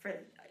for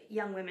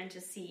young women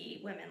to see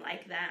women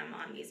like them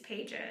on these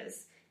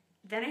pages.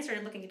 Then I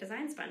started looking at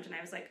Design Sponge, and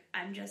I was like,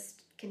 I'm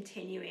just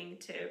continuing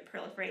to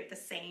proliferate the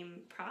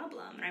same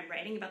problem. And I'm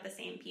writing about the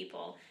same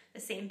people,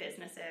 the same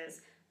businesses.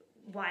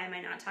 Why am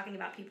I not talking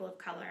about people of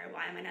color?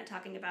 Why am I not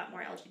talking about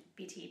more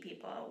LGBT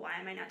people? Why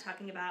am I not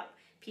talking about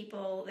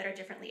people that are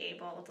differently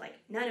abled? Like,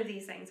 none of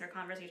these things are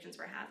conversations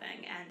we're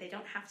having, and they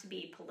don't have to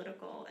be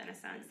political in a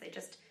sense. They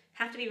just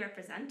have to be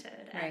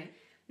represented. Right. And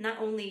not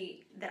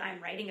only that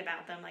I'm writing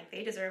about them, like,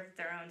 they deserve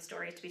their own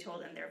stories to be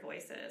told in their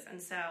voices.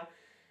 And so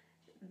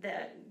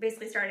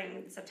basically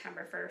starting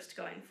September 1st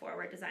going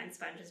forward, Design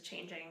Sponge is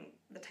changing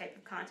the type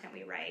of content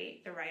we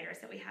write, the writers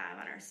that we have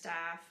on our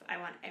staff. I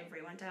want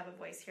everyone to have a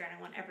voice here, and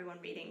I want everyone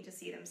reading to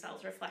see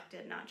themselves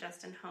reflected, not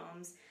just in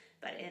homes,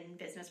 but in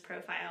business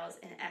profiles,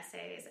 in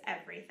essays,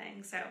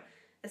 everything. So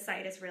the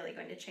site is really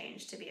going to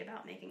change to be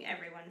about making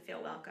everyone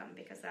feel welcome,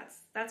 because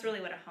that's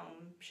really what a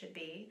home should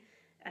be.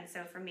 And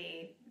so for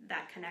me,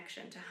 that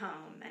connection to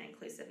home and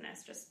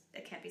inclusiveness,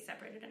 it can't be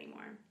separated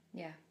anymore.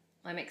 Yeah.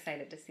 I'm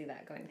excited to see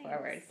that going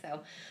forward.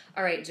 So,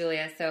 all right,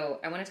 Julia,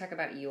 so I want to talk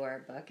about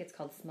your book. It's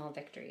called Small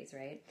Victories,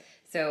 right?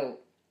 So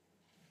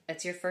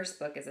it's your first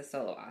book as a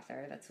solo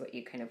author. That's what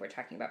you kind of were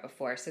talking about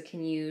before. So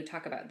can you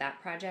talk about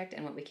that project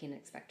and what we can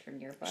expect from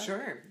your book?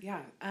 Sure,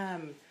 yeah.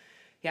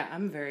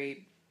 I'm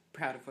very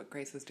proud of what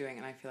Grace is doing,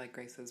 and I feel like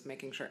Grace is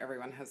making sure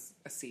everyone has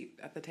a seat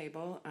at the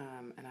table,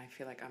 and I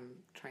feel like I'm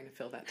trying to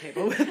fill that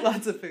table with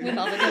lots of food. With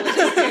all the delicious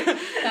food.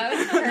 That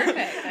was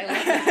perfect. I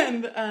love that.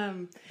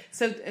 And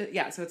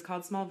so it's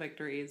called Small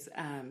Victories,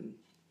 and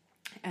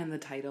the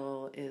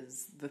title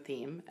is the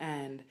theme,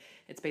 and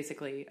it's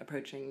basically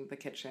approaching the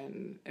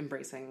kitchen,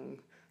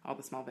 embracing all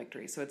the small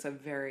victories. So it's a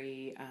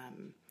very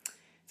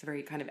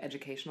kind of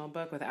educational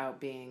book without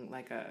being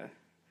like a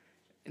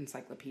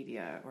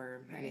encyclopedia or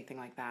anything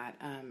like that.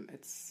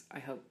 It's, I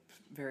hope,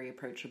 very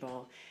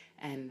approachable,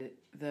 and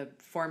the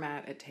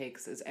format it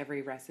takes is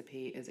every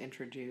recipe is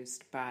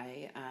introduced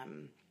by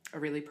a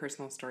really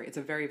personal story. It's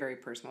a very, very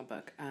personal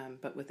book,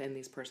 but within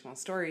these personal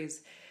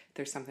stories,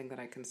 there's something that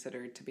I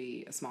consider to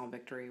be a small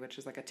victory, which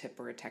is like a tip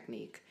or a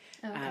technique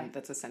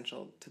that's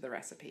essential to the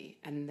recipe.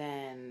 And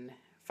then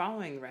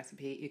following the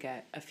recipe, you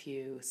get a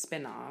few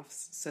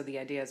spin-offs. So the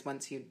idea is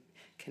once you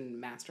can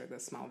master the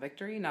small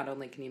victory, not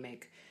only can you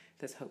make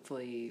this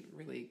hopefully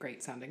really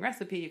great sounding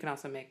recipe, you can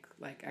also make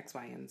like X,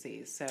 Y, and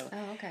Z. So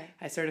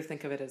I sort of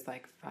think of it as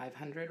like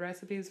 500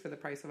 recipes for the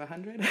price of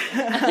 100.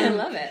 I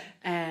love it.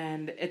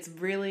 And it's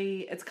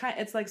really,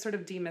 it's like sort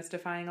of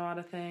demystifying a lot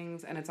of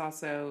things. And it's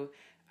also,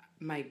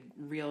 my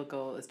real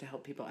goal is to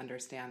help people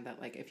understand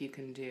that like if you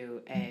can do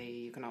A,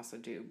 you can also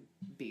do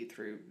B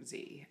through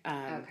Z.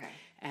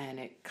 And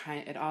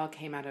it all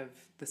came out of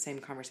the same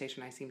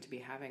conversation I seem to be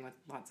having with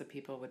lots of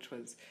people, which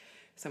was,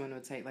 someone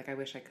would say, like, I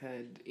wish I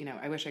could,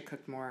 I wish I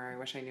cooked more. I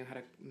wish I knew how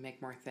to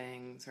make more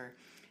things.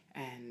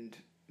 And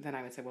then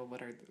I would say, well,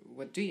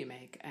 what do you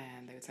make?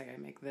 And they would say, I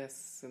make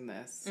this and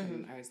this. Mm-hmm.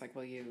 And I was like,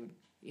 well, you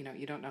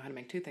don't know how to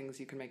make two things.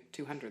 You can make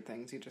 200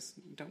 things. You just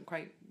don't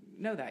quite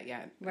know that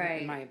yet,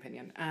 right? In my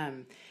opinion.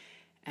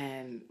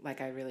 And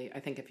like, I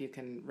think if you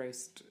can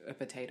roast a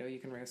potato, you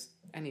can roast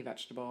any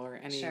vegetable or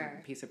any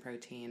piece of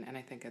protein. And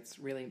I think it's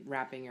really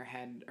wrapping your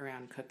head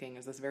around cooking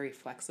is this very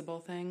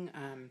flexible thing.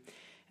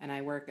 And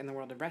I work in the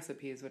world of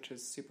recipes, which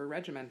is super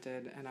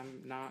regimented, and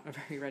I'm not a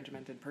very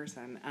regimented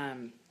person.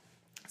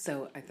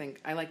 So I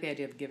think I like the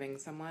idea of giving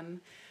someone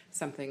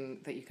something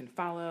that you can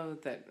follow,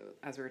 that,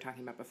 as we were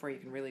talking about before, you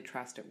can really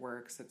trust it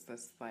works. It's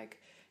this like,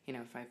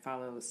 if I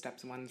follow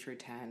steps 1 through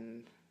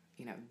 10,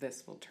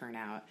 this will turn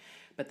out.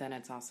 But then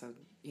it's also,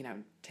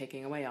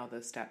 taking away all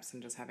those steps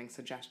and just having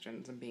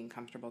suggestions and being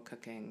comfortable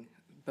cooking,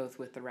 both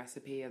with the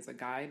recipe as a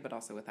guide, but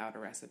also without a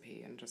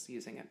recipe, and just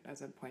using it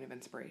as a point of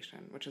inspiration,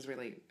 which is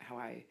really how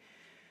I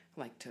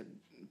like to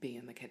be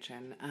in the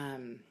kitchen.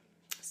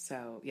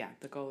 So yeah,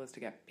 the goal is to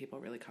get people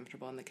really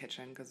comfortable in the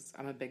kitchen, because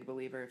I'm a big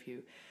believer if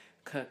you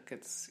cook,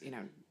 it's,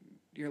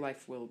 your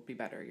life will be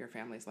better, your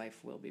family's life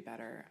will be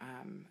better.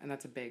 And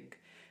that's a big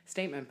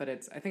statement, but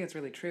I think it's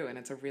really true, and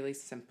it's a really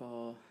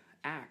simple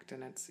act,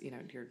 and it's,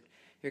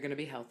 you're going to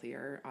be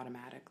healthier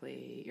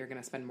automatically. You're going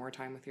to spend more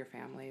time with your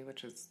family,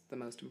 which is the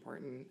most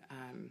important.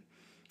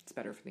 It's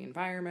better for the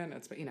environment.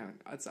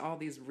 It's all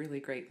these really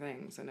great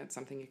things, and it's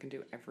something you can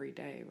do every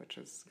day, which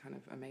is kind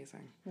of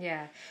amazing.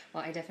 Yeah.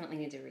 Well, I definitely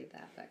need to read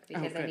that book,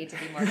 because I need to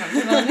be more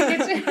comfortable in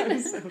the kitchen.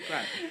 I'm so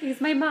glad. Because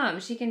my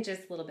mom, she can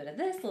just a little bit of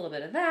this, a little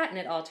bit of that, and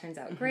it all turns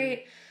out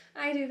great.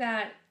 I do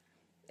that.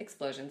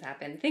 Explosions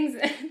happen. Things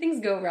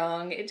go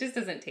wrong. It just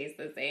doesn't taste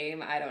the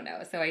same. I don't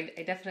know. So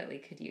I definitely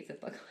could use a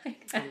book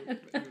like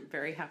that. I'm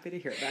very happy to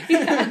hear that.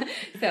 Yeah.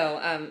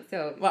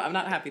 So well, I'm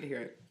not happy to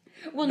hear it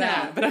Well,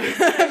 that, no. but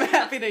I'm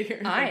happy to hear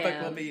the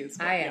book will be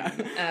useful. I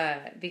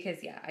am. Because,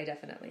 I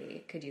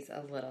definitely could use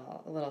a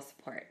little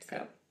support.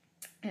 So,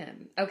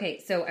 okay.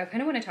 So I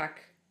kind of want to talk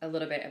a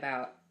little bit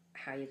about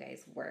how you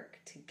guys work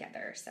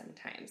together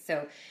sometimes.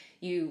 So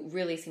you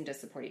really seem to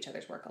support each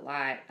other's work a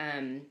lot.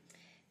 And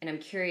I'm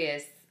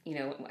curious,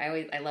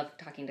 I love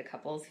talking to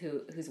couples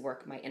whose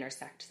work might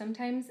intersect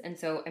sometimes. And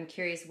so I'm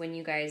curious, when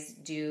you guys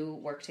do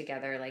work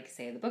together, like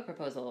say the book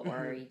proposal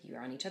or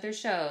you're on each other's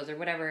shows or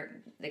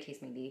whatever the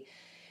case may be,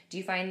 do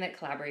you find that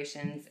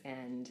collaborations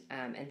and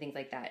things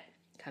like that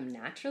come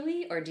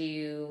naturally, or do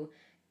you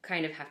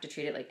kind of have to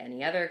treat it like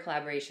any other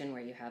collaboration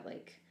where you have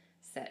like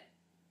set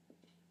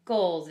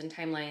goals and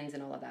timelines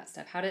and all of that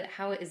stuff?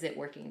 How is it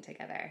working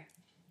together?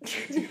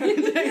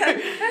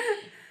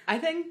 I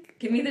think...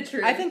 Give me the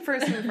truth. I think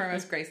first and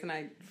foremost, Grace and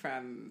I,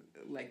 from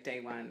like day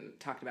one,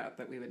 talked about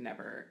that we would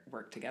never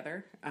work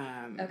together.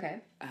 In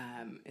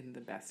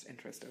the best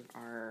interest of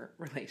our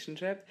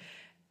relationship,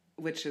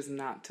 which is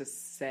not to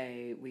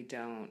say we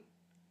don't...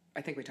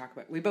 I think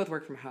we both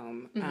work from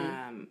home,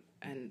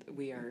 and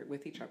we are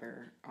with each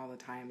other all the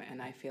time,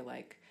 and I feel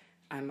like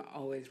I'm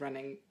always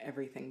running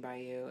everything by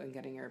you and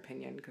getting your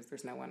opinion because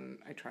there's no one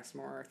I trust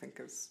more or think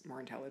is more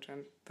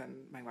intelligent than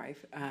my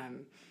wife.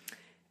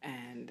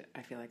 And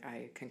I feel like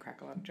I can crack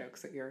a lot of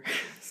jokes at your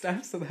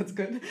stuff, so that's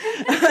good.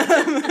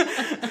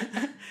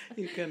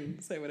 You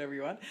can say whatever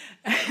you want.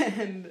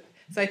 And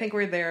so I think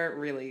we're there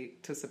really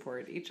to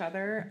support each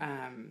other.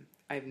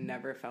 I've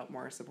never felt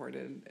more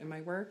supported in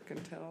my work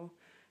until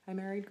I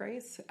married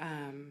Grace.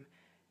 And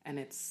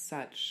it's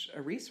such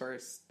a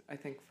resource, I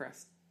think, for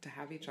us to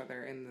have each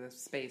other in the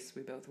space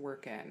we both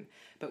work in.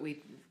 But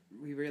we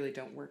really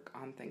don't work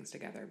on things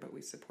together, but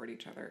we support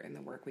each other in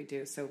the work we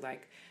do. So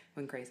like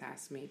when Grace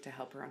asked me to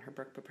help her on her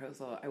book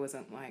proposal, I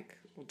wasn't like,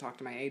 we'll talk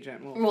to my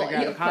agent, we'll figure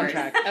out a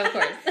contract. Of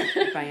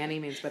course. By any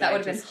means. But that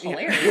would have been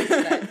hilarious.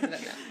 But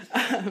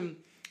no.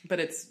 But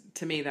it's,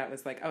 to me, that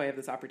was like, oh, I have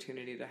this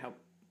opportunity to help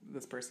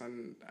this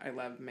person I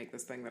love make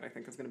this thing that I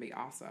think is going to be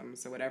awesome.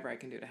 So whatever I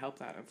can do to help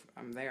that, if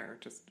I'm there,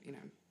 just,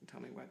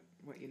 tell me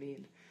what you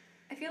need.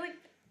 I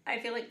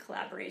feel like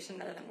collaboration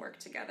rather than work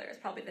together is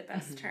probably the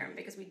best term,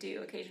 because we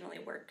do occasionally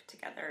work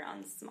together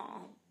on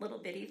small little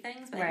bitty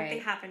things, but I think they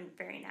happen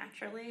very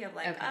naturally of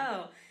like,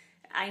 oh,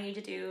 I need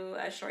to do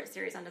a short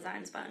series on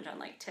Design Sponge on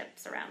like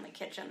tips around the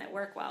kitchen that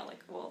work well.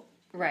 Like, well,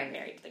 I'm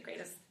married to the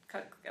greatest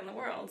cook in the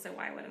world, so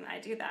why wouldn't I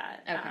do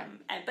that?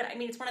 But I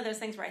mean, it's one of those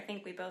things where I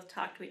think we both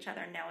talk to each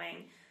other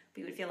knowing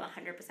we would feel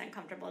 100%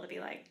 comfortable to be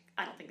like,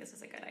 I don't think this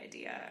is a good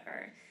idea,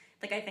 or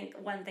like, I think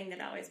one thing that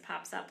always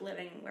pops up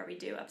living where we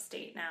do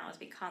upstate now is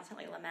we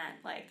constantly lament,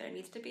 like, there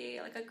needs to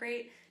be, like, a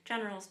great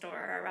general store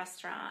or a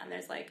restaurant, and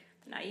there's, like,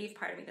 the naive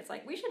part of me that's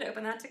like, we should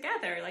open that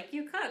together. Like,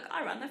 you cook,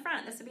 I'll run the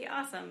front, this would be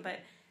awesome.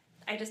 But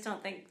I just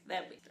don't think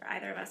that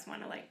either of us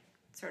want to, like,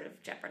 sort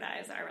of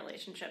jeopardize our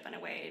relationship in a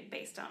way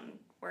based on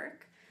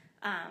work.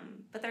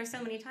 But there are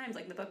so many times,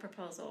 like the book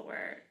proposal,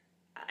 where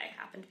I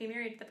happen to be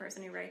married to the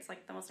person who writes,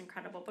 like, the most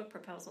incredible book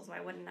proposals. Why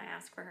wouldn't I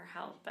ask for her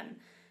help? And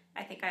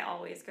I think I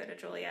always go to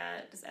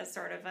Julia just as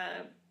sort of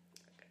a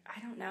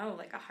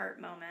heart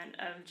moment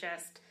of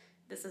just,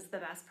 this is the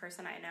best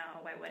person I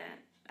know. Why wouldn't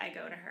I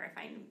go to her if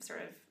I'm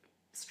sort of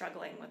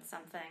struggling with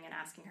something and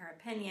asking her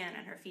opinion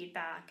and her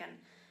feedback? And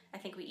I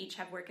think we each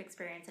have work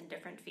experience in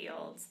different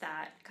fields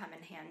that come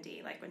in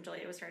handy. Like when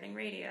Julia was starting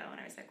radio,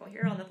 and I was like, well,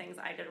 here are all the things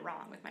I did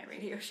wrong with my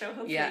radio show.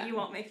 Hopefully you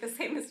won't make the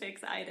same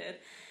mistakes I did.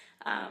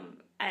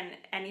 And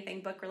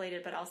anything book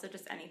related, but also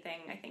just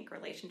anything, I think,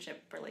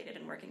 relationship related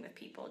and working with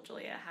people.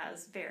 Julia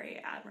has very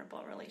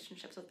admirable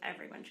relationships with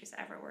everyone she's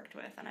ever worked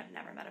with, and I've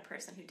never met a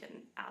person who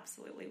didn't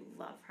absolutely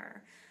love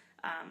her,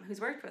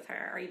 who's worked with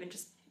her or even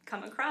just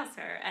come across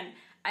her. And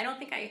I don't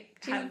think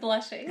She's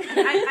blushing.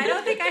 I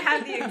don't think I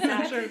have the exact...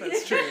 I'm sure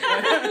that's true.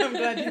 I'm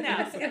glad you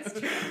No, it's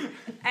true.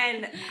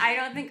 And I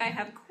don't think I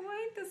have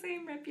quite the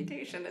same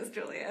reputation as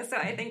Julia, so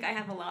I think I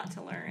have a lot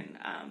to learn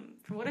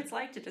for what it's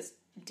like to just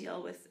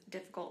deal with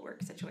difficult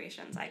work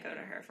situations. I go to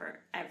her for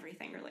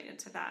everything related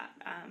to that.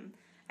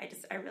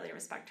 I really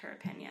respect her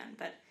opinion.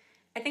 But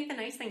I think the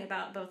nice thing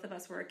about both of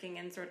us working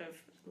in sort of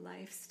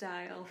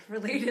lifestyle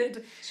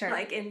related,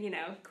 like in,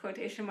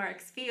 quotation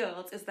marks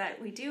fields, is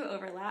that we do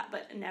overlap,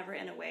 but never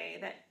in a way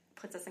that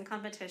puts us in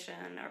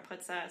competition or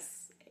puts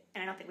us,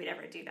 and I don't think we'd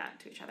ever do that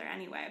to each other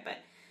anyway, but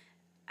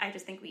I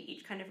just think we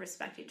each kind of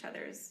respect each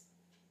other's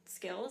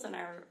skills and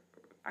our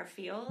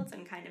fields,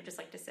 and kind of just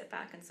like to sit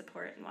back and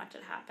support and watch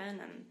it happen.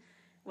 And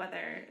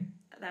whether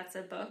that's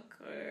a book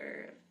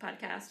or a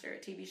podcast or a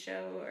TV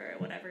show or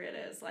whatever it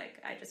is,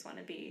 like, I just want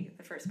to be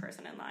the first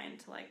person in line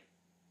to like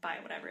buy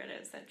whatever it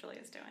is that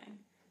Julia's doing.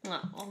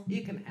 Oh.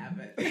 You can have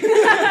it.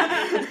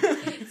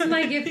 It's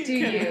my gift to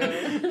you.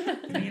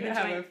 You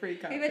have a free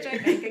copy. We have a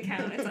joint bank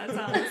account. It's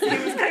all the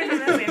same. It's kind of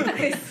in the same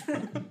place.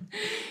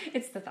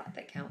 It's the thought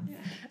that counts.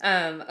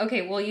 Yeah.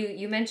 Okay, well,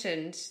 you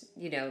mentioned,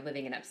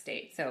 living in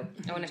upstate. So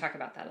I want to talk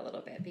about that a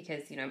little bit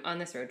because, I'm on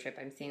this road trip.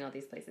 I'm seeing all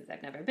these places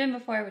I've never been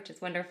before, which is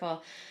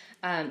wonderful.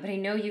 But I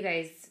know you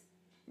guys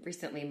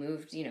recently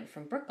moved,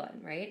 from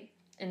Brooklyn, right?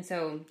 And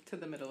so to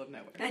the middle of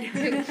nowhere.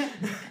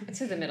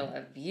 to the middle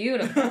of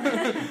beautiful,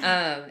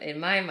 in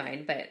my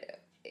mind.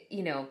 But,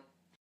 you know,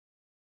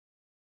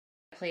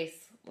 a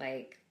place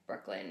like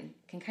Brooklyn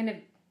can kind of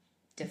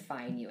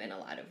define you in a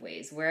lot of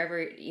ways.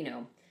 Wherever, you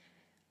know,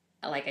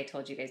 like I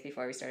told you guys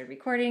before we started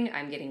recording,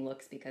 I'm getting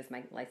looks because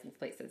my license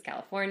plate says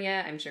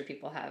California. I'm sure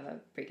people have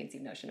a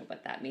preconceived notion of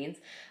what that means.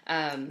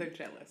 They're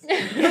jealous.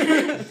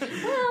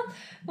 Well,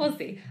 we'll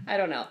see. I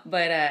don't know.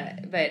 But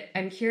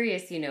I'm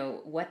curious, you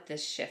know, what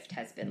this shift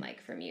has been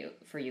like for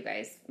you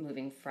guys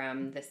moving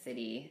from the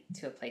city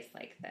to a place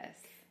like this.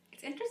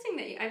 It's interesting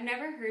that I've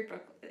never heard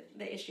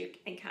the issue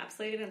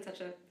encapsulated in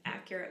such an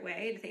accurate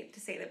way to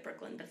say that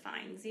Brooklyn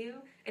defines you.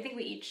 I think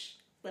we each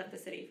left the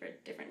city for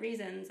different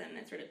reasons and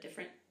at sort of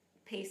different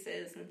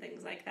paces and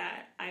things like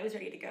that. I was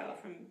ready to go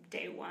from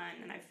day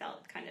one, and I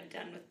felt kind of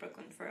done with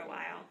Brooklyn for a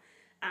while,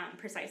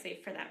 precisely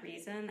for that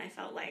reason. I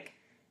felt like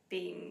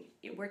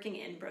working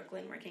in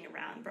Brooklyn, working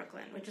around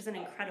Brooklyn, which is an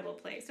incredible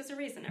place. There's a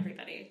reason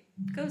everybody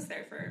goes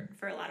there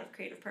for a lot of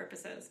creative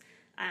purposes.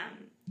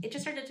 It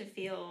just started to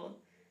feel,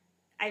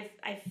 I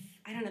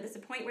don't know, there's a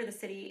point where the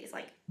city is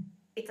like,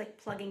 it's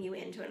like plugging you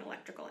into an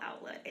electrical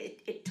outlet.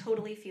 It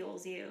totally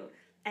fuels you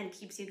and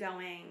keeps you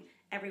going.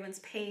 Everyone's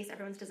pace,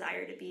 everyone's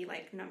desire to be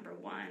like number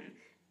one.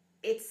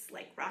 It's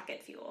like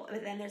rocket fuel.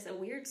 But then there's a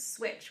weird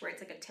switch where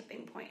it's like a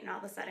tipping point, and all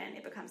of a sudden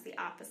it becomes the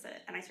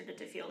opposite. And I started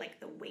to feel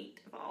like the weight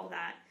of all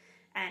that.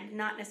 And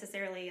not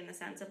necessarily in the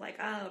sense of like,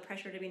 oh,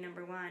 pressure to be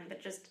number one, but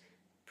just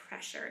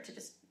pressure to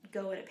just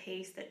go at a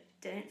pace that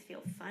didn't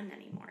feel fun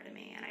anymore to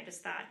me. And I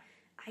just thought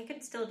I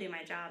could still do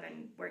my job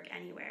and work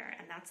anywhere.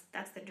 And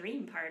that's the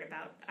dream part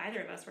about either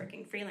of us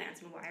working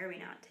freelance. And why are we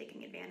not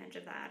taking advantage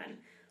of that? And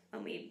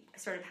when we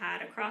sort of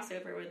had a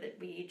crossover where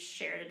we each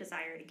shared a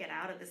desire to get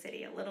out of the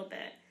city a little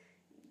bit,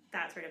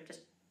 that sort of just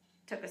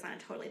took us on a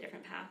totally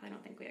different path I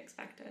don't think we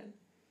expected.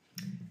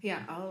 Yeah,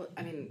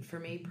 for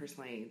me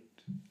personally,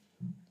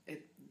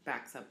 it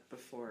backs up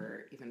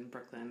before even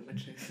Brooklyn,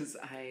 which is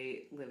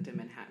I lived in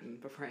Manhattan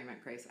before I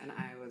met Grace, and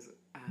I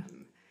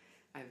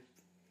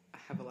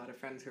have a lot of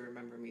friends who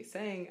remember me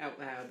saying out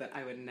loud that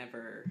I would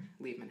never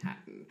leave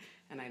Manhattan,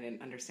 and I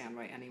didn't understand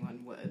why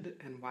anyone would,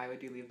 and why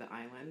would you leave the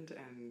island,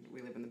 and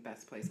we live in the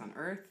best place on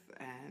earth,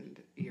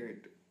 and you're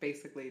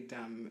basically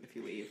dumb if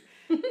you leave.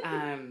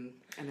 And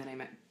then I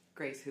met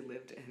Grace, who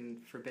lived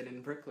in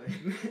forbidden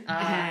Brooklyn.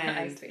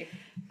 I see.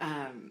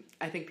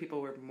 I think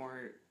people were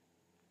more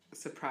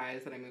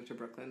surprised that I moved to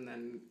Brooklyn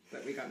than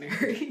that we got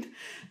married.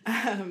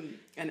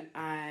 And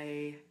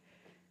I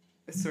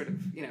sort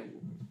of, you know,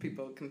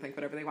 people can think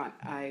whatever they want.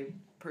 I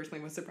personally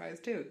was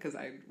surprised too, because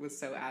I was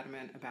so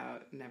adamant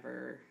about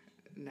never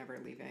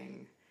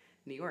leaving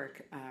New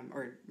York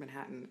or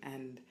Manhattan,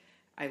 and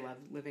I love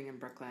living in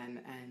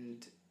Brooklyn.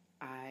 And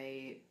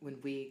when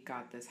we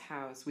got this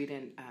house, we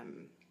didn't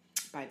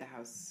buy the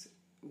house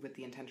with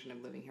the intention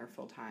of living here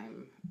full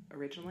time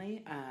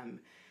originally.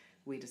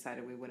 We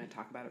decided we wouldn't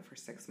talk about it for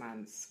 6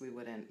 months. We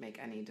wouldn't make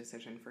any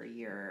decision for a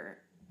year.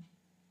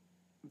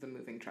 The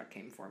moving truck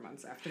came 4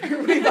 months after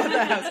we bought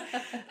the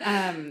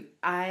house.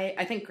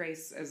 I think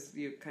Grace, as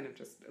you kind of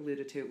just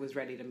alluded to, was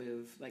ready to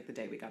move like the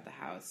day we got the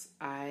house.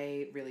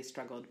 I really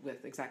struggled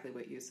with exactly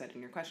what you said in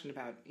your question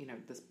about, you know,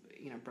 this,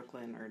 you know,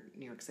 Brooklyn or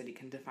New York City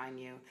can define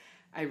you.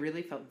 I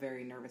really felt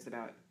very nervous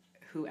about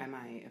who am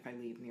I if I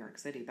leave New York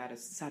City. That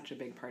is such a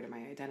big part of my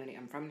identity.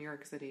 I'm from New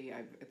York City.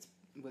 It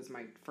was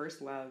my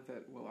first love.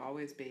 It will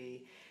always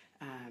be.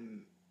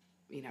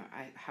 You know,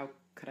 how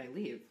could I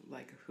leave?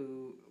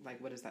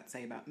 What does that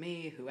say about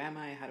me? Who am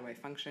I? How do I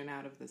function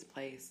out of this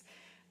place?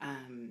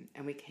 And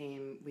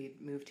we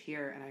moved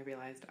here, and I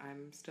realized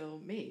I'm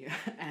still me.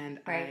 And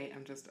right. I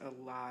am just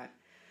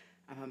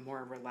I'm a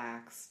more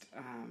relaxed,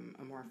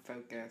 a more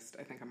focused,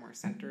 I think a more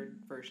centered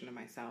version of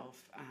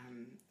myself.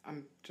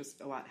 I'm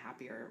just a lot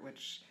happier,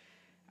 which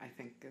I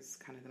think is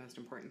kind of the most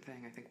important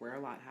thing. I think we're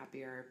a lot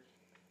happier.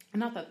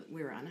 Not that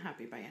we were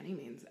unhappy by any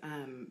means,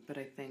 but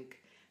I think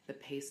the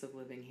pace of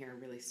living here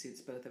really suits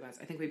both of us.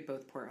 I think we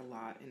both pour a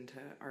lot into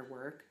our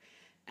work,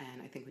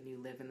 and I think when you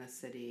live in the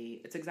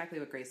city, it's exactly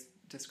what Grace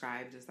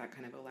described as that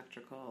kind of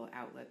electrical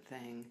outlet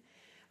thing.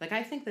 Like,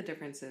 I think the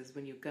difference is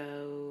when you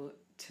go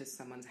to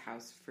someone's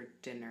house for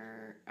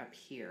dinner up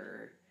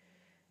here,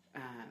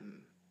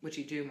 which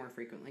you do more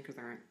frequently because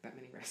there aren't that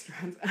many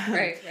restaurants.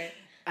 Right.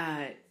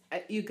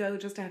 You go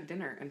just to have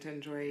dinner and to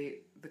enjoy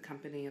the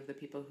company of the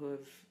people who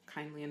have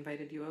kindly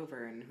invited you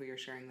over and who you're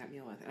sharing that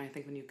meal with. And I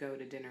think when you go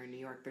to dinner in New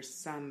York, there's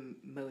some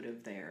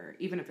motive there,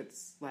 even if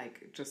it's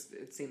like just,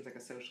 it seems like a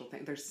social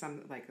thing. There's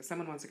some, like, if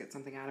someone wants to get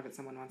something out of it,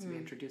 someone wants to be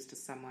introduced to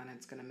someone,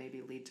 it's going to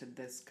maybe lead to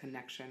this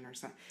connection or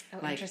something. Oh,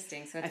 like,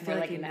 interesting. So it's more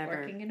like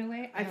networking in a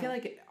way? I feel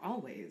like it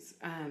always.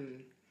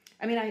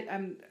 I mean,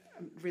 I'm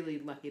really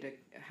lucky to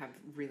have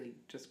really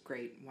just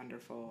great,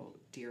 wonderful,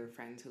 dear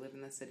friends who live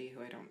in the city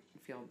who I don't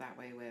feel that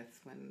way with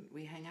when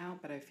we hang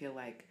out, but I feel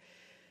like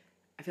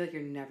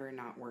you're never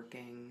not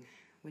working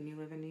when you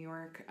live in New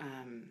York.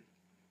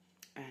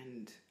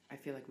 And I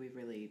feel like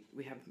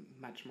we have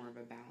much more of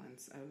a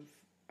balance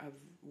of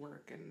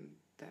work and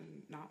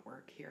than not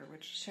work here,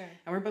 which, Sure.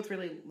 And we're both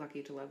really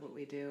lucky to love what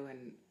we do.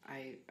 And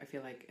I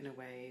feel like in a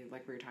way,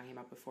 like we were talking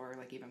about before,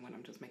 like even when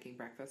I'm just making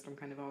breakfast, I'm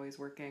kind of always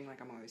working,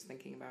 like I'm always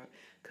thinking about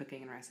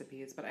cooking and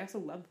recipes, but I also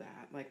love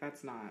that. Like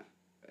that's not,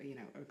 you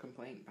know, a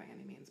complaint by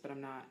any means, but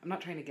I'm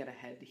not trying to get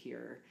ahead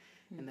here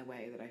in the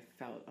way that I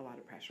felt a lot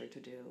of pressure to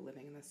do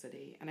living in the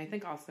city. And I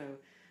think also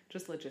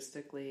just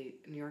logistically,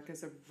 New York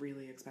is a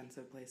really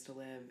expensive place to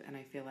live. And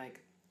I feel like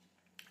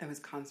I was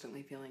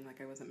constantly feeling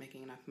like I wasn't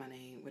making enough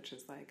money, which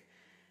is like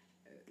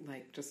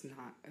just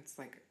not, it's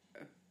like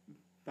a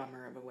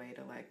bummer of a way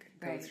to like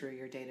go through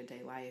your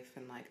day-to-day life.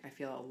 And like, I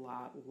feel a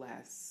lot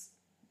less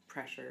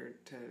pressure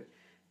to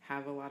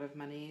have a lot of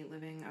money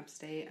living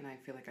upstate, and I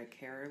feel like I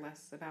care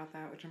less about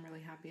that, which I'm really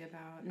happy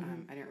about.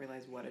 I didn't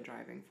realize what a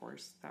driving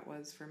force that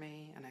was for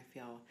me, and I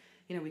feel,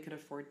 you know, we could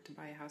afford to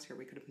buy a house here.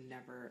 We could have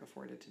never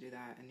afforded to do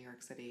that in New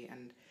York City,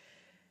 and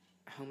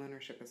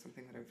homeownership is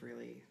something that I've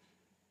really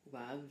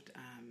loved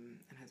and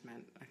has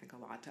meant, I think, a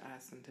lot to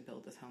us, and to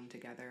build this home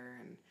together.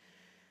 And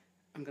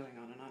I'm going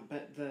on and on,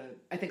 but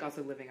I think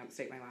also living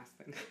upstate, my last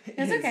thing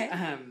That's is,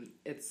 okay.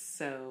 It's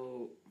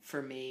so,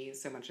 for me,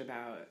 so much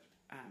about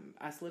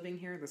us living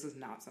here. This is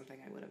not something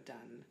I would have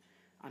done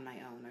on my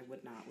own. I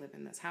would not live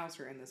in this house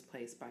or in this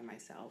place by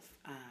myself.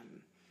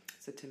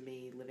 So to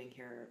me, living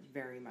here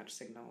very much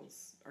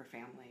signals our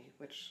family,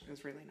 which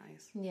is really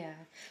nice. Yeah.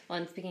 Well,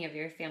 and speaking of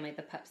your family,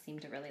 the pups seem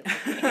to really like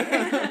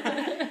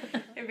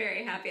it. They're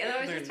very happy. I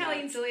was They're just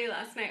telling nuts. Julia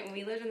last night, when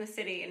we lived in the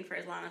city, and for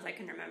as long as I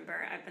can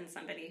remember, I've been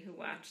somebody who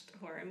watched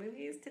horror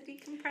movies to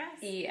decompress.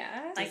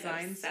 Yeah. Like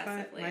Design sponge.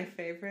 obsessively. My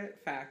favorite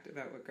fact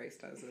about what Grace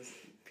does is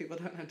people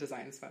don't know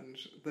Design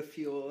Sponge. The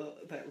fuel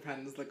that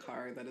runs the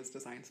car that is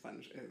Design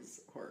Sponge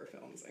is horror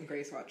films, and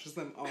Grace watches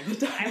them all the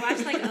time. I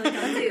watch like a That's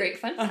a loop. great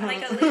fun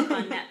Like a loop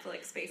on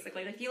Netflix,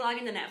 basically. Like if you log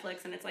into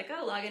Netflix and it's like,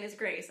 oh, log in as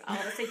Grace, all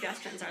the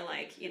suggestions are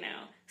like, you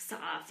know, Saw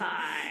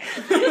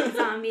 5,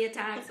 zombie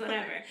attacks,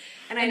 whatever.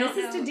 And I don't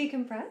this is know. to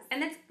decompress?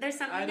 And there's I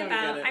something don't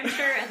about, get it. I'm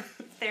sure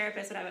a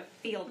therapist would have a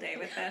field day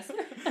with this,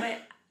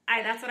 but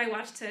that's what I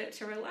watch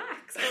to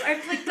relax. Or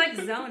like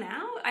zone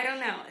out. I don't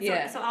know. So,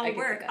 Yeah, so I I'll can see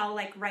work, that. I'll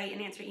like write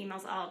and answer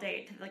emails all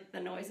day to like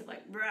the noise of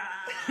like,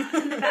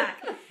 brah, in the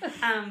back.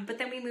 But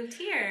then we moved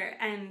here,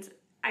 and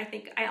I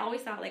think, I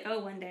always thought like, oh,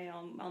 one day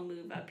I'll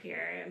move up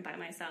here and by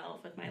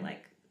myself with my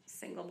like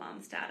single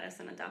mom status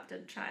and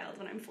adopted child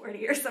when I'm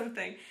 40 or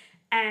something.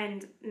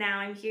 And now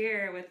I'm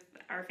here with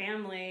our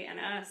family and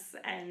us,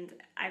 and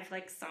I've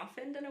like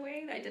softened in a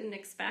way that I didn't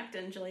expect.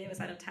 And Julia was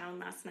out of town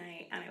last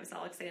night, and I was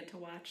all excited to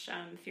watch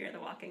Fear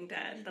the Walking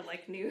Dead, the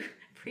like new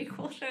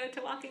prequel show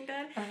to Walking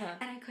Dead,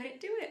 and I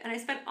couldn't do it. And I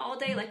spent all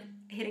day like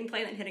hitting play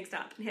and then hitting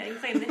stop, and hitting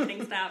play and then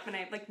hitting stop, and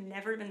I've like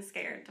never been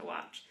scared to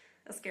watch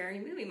a scary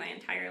movie my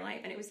entire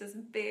life. And it was this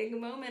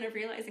big moment of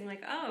realizing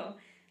like, oh,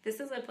 this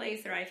is a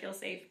place where I feel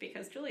safe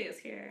because Julia's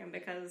here and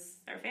because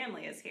our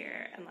family is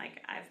here, and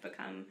like I've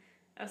become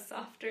a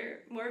softer,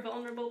 more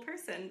vulnerable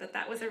person.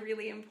 That was a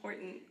really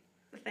important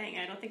thing.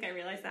 I don't think I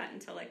realized that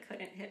until I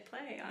couldn't hit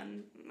play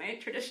on my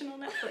traditional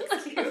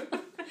Netflix queue.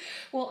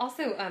 Well,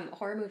 also,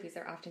 horror movies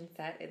are often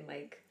set in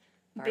like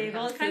Big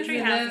old farmhouses country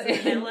in houses in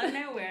the middle of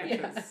nowhere. Which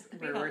is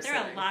where we're There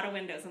are a sitting. lot of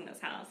windows in this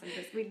house, and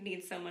we'd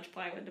need so much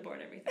plywood to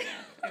board everything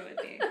up. It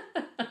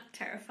would be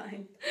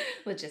terrifying.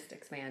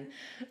 Logistics, man.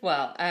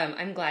 Well,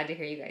 I'm glad to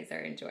hear you guys are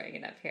enjoying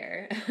it up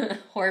here.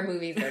 Horror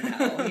movies or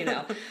no, you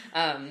know.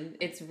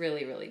 It's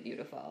really, really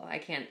beautiful. I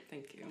can't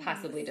Thank you.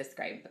 possibly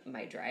describe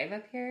my drive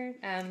up here.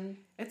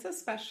 It's a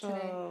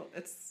special.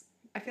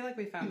 I feel like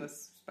we found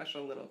this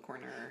special little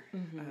corner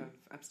of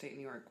upstate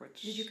New York.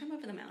 Which Did you come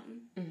over the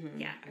mountain?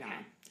 Yeah. Okay. No.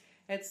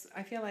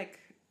 I feel like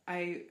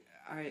I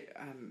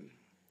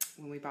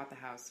when we bought the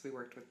house, we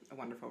worked with a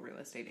wonderful real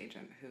estate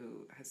agent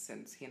who has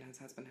since, he and his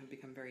husband have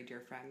become very dear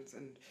friends,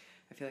 and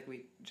I feel like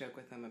we joke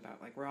with them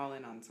about like we're all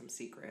in on some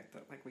secret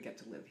that like we get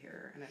to live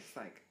here, and it's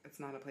like it's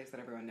not a place that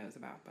everyone knows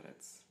about, but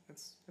it's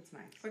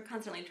nice. We're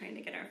constantly trying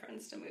to get our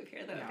friends to move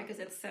here, though, Yeah. because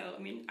it's so,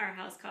 I mean, our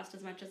house cost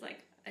as much as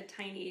like a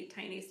tiny,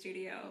 tiny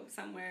studio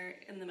somewhere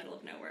in the middle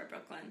of nowhere,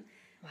 Brooklyn.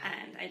 Wow.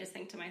 And I just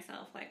think to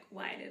myself, like,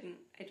 why didn't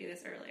I do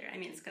this earlier? I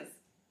mean, it's because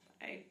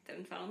I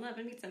didn't fall in love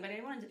and meet somebody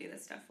I wanted to do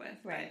this stuff with.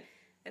 Right.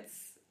 But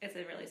it's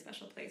a really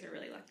special place. We're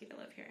really lucky to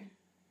live here.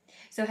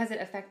 So has it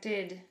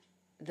affected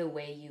the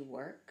way you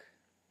work?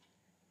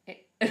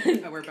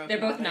 Oh, we're both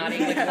They're both nodding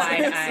with Sorry.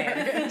 wide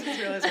I eyes. just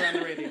realized we're on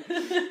the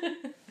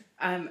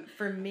radio.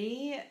 For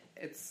me,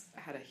 it's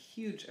had a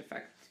huge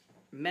effect,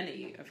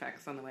 many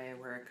effects on the way I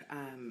work.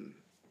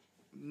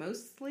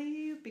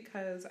 Mostly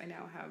because I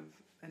now have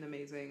an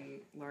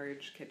amazing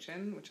large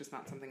kitchen, which is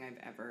not something I've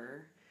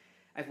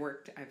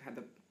had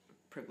the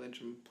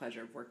privilege and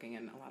pleasure of working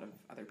in a lot of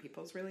other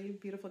people's really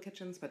beautiful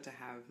kitchens, but to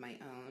have my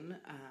own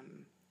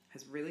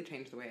has really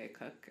changed the way I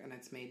cook, and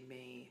it's made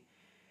me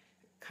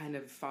kind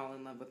of fall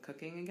in love with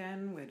cooking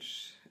again,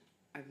 which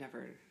I've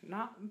never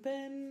not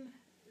been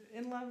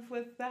in love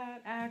with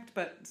that act,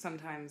 but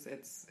sometimes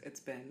it's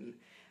been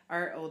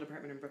our old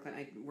apartment in Brooklyn.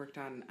 I worked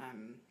on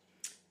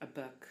a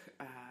book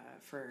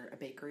for a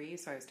bakery,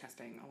 so I was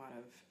testing a lot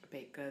of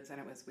baked goods, and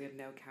we had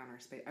no counter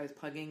space. I was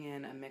plugging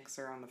in a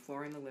mixer on the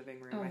floor in the living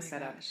room. I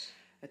set up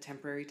a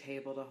temporary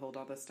table to hold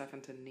all this stuff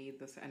and to knead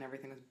this, and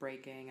everything was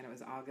breaking, and it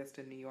was August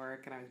in New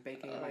York, and I was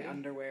baking in my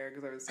underwear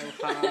because I was so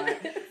hot,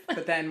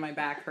 but then my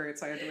back hurt,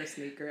 so I had to wear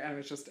sneakers, and it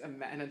was just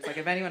and it's like,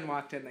 if anyone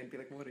walked in, they'd be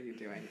like, what are you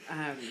doing?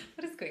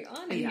 What is going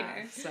on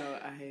here? So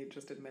I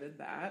just admitted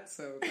that,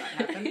 so that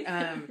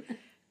happened.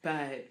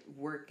 But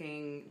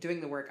doing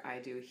the work I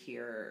do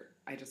here,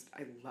 I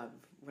love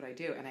what I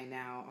do. And I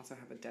now also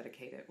have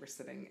we're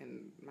sitting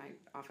in my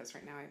office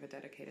right now. I have a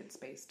dedicated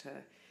space to,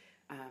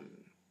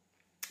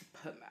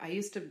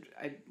 I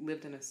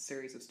lived in a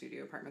series of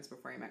studio apartments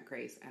before I met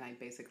Grace. And I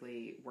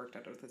basically worked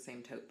out of the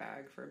same tote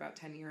bag for about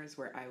 10 years,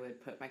 where I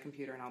would put my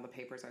computer and all the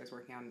papers I was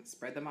working on,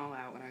 spread them all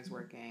out when I was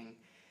working.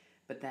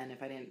 But then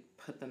if I didn't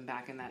put them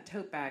back in that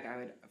tote bag, I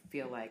would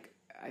feel like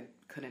I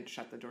couldn't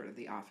shut the door to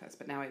the office,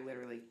 but now I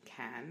literally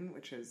can,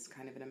 which is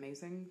kind of an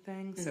amazing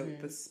thing. So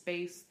the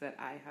space that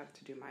I have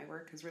to do my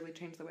work has really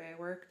changed the way I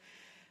work.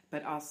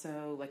 But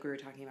also, like we were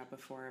talking about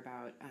before,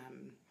 about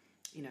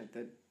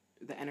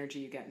the energy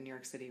you get in New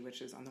York City,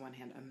 which is on the one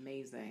hand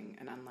amazing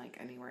and unlike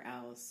anywhere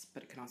else,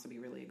 but it can also be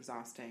really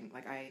exhausting.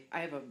 Like I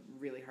have a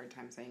really hard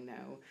time saying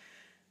no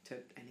to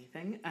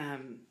anything,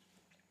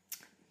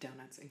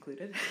 donuts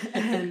included.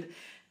 And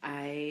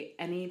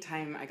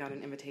anytime I got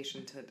an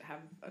invitation to have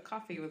a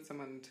coffee with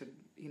someone to,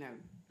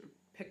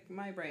 pick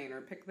my brain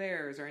or pick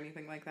theirs or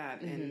anything like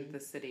that in the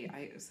city,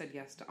 I said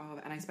yes to all of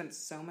it. And I spent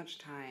so much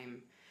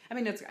time. I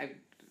mean, I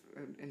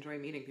enjoy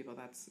meeting people.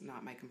 That's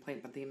not my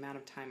complaint. But the amount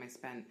of time I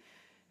spent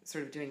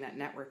sort of doing that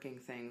networking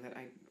thing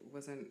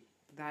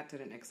that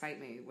didn't excite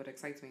me. What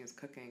excites me is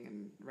cooking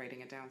and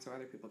writing it down so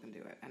other people can do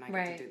it. And I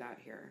get to do that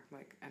here,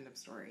 like, end of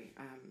story.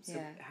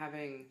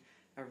 Having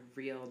a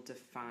real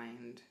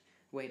defined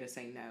way to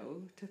say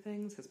no to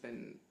things has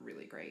been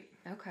really great.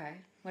 Okay.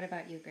 What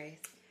about you, Grace?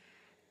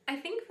 I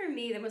think for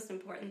me, the most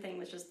important thing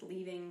was just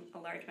leaving a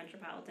large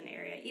metropolitan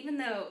area. Even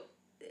though,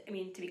 I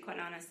mean, to be quite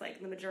honest, like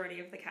the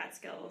majority of the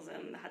Catskills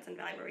and the Hudson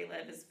Valley where we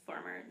live is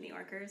former New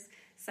Yorkers.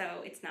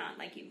 So it's not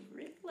like you've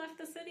really left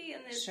the city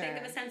in this big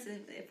of a sense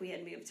if we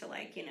had moved to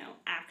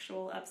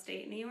actual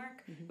upstate New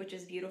York, which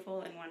is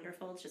beautiful and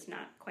wonderful. It's just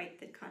not quite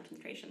the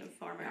concentration of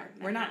former.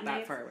 We're not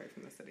that far away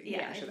from the city.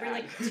 Yeah, we're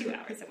like 2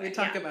 hours away. We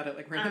talk about it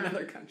like we're in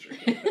another country.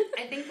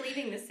 I think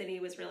leaving the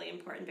city was really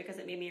important because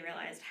it made me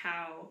realize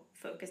how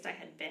focused I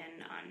had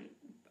been on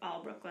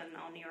all Brooklyn,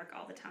 all New York,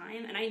 all the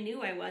time. And I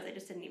knew I was. I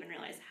just didn't even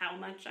realize how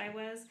much I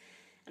was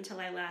until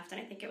I left.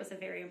 And I think it was a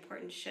very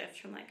important shift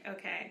from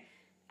okay,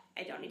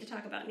 I don't need to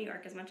talk about New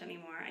York as much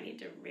anymore. I need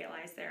to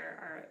realize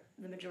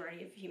the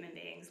majority of human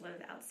beings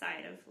live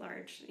outside of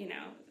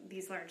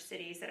these large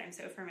cities that I'm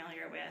so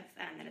familiar with,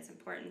 and that it's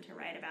important to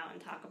write about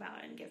and talk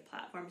about and give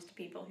platforms to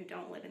people who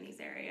don't live in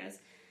these areas.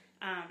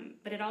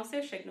 But it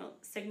also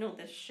signaled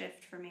this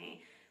shift for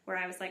me where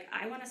I was like,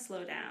 I want to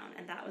slow down.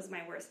 And that was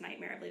my worst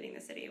nightmare of leaving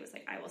the city. It was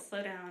like, I will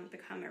slow down,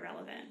 become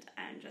irrelevant,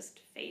 and just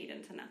fade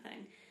into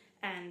nothing.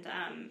 And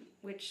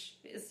which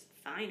is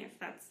fine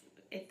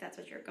if that's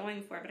what you're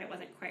going for, but I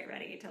wasn't quite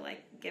ready to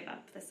give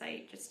up the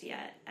site just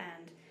yet.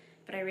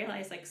 But I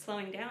realized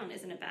slowing down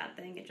isn't a bad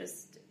thing. It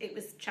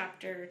was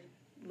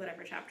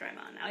whatever chapter I'm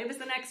on now. It was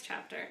the next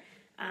chapter.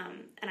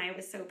 And I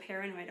was so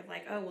paranoid of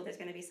there's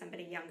going to be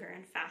somebody younger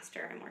and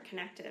faster and more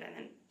connected. And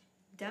then,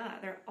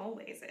 there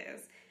always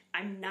is.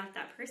 I'm not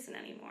that person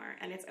anymore,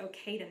 and it's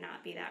okay to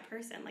not be that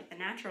person. The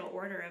natural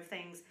order of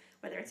things,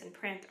 whether it's in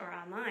print or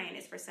online,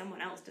 is for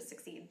someone else to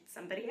succeed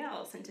somebody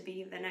else and to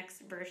be the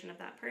next version of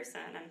that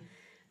person.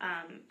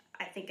 And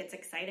I think it's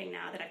exciting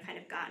now that I've kind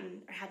of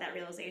had that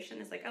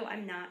realization. It's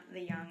I'm not the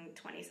young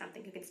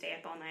 20-something who can stay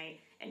up all night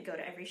and go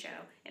to every show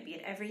and be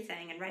at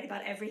everything and write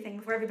about everything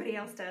before everybody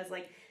else does.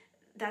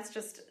 That's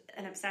just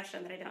an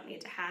obsession that I don't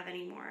need to have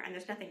anymore. And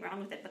there's nothing wrong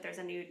with it, but there's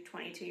a new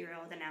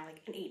 22-year-old and now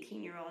an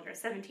 18-year-old or a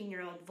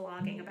 17-year-old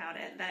vlogging about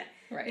it that,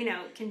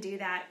 can do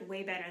that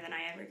way better than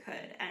I ever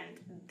could. And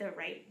the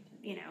right,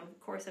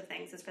 course of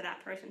things is for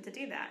that person to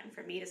do that. And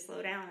for me to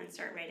slow down and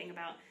start writing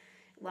about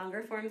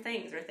longer form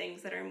things or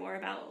things that are more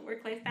about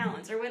work-life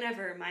balance or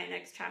whatever my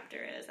next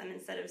chapter is. And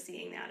instead of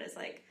seeing that as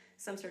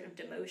some sort of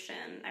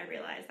demotion, I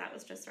realized that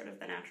was just sort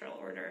of the natural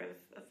order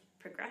of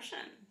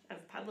progression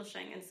of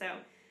publishing. And so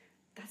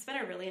that's been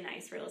a really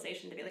nice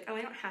realization to be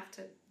I don't have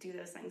to do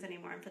those things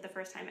anymore. And for the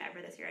first time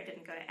ever this year, I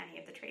didn't go to any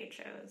of the trade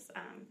shows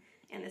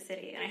in the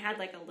city. And I had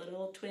a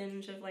little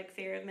twinge of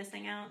fear of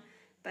missing out.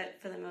 But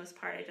for the most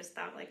part, I just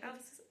thought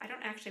I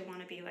don't actually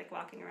want to be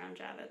walking around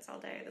Javits all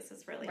day. This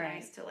is really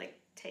nice to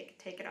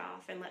take it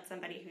off and let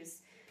somebody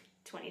who's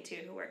 22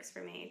 who works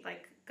for me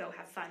go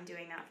have fun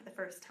doing that for the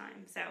first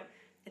time. So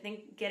I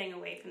think getting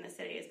away from the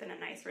city has been a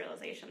nice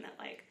realization that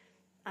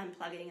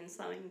unplugging and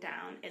slowing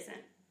down isn't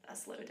a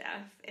slow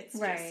death. It's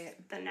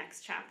just the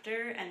next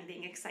chapter and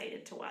being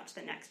excited to watch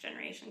the next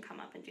generation come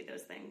up and do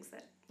those things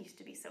that used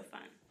to be so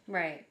fun.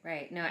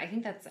 Right. No, I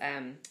think that's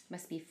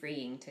must be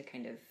freeing to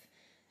kind of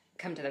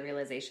come to the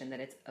realization that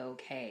it's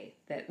okay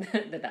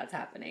that that's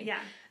happening.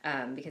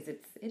 Yeah. Because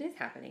it is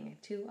happening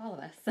to all of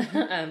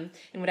us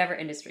in whatever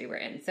industry we're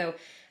in. So,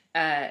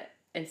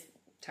 and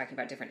talking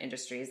about different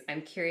industries,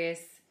 I'm curious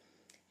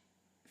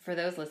for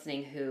those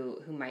listening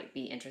who might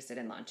be interested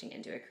in launching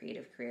into a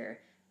creative career,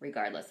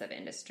 regardless of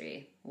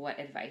industry, what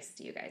advice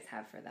do you guys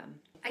have for them?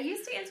 I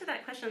used to answer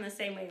that question the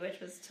same way, which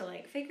was to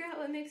like figure out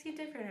what makes you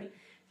different.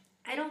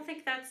 I don't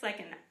think that's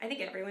like I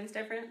think everyone's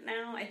different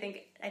now. I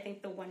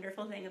think the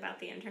wonderful thing about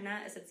the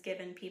internet is it's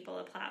given people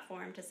a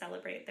platform to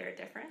celebrate their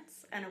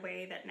difference in a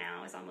way that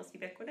now is almost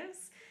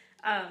ubiquitous.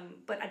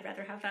 But I'd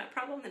rather have that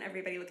problem than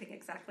everybody looking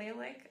exactly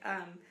alike.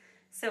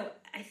 So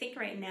I think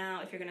right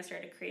now, if you're going to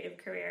start a creative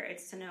career,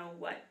 it's to know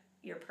what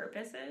your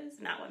purpose is,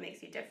 not what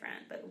makes you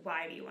different, but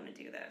why do you want to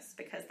do this?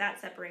 Because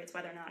that separates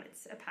whether or not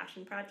it's a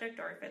passion project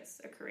or if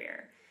it's a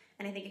career.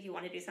 And I think if you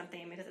want to do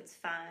something because it's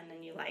fun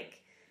and you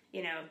like,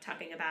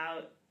 talking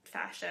about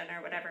fashion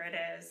or whatever it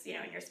is,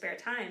 in your spare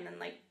time, then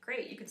like,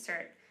 great, you could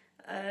start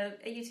a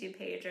YouTube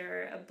page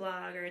or a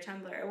blog or a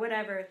Tumblr or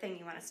whatever thing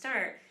you want to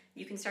start.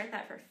 You can start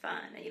that for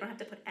fun, and you don't have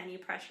to put any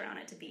pressure on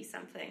it to be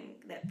something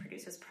that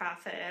produces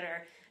profit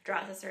or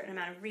draws a certain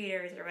amount of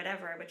readers or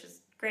whatever, which is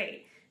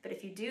great. But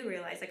if you do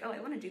realize, like, oh, I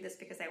want to do this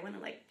because I want to,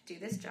 like, do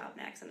this job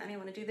next, and then I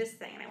want to do this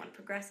thing, and I want to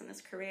progress in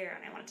this career,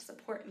 and I want it to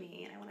support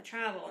me, and I want to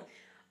travel.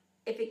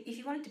 If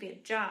you want it to be a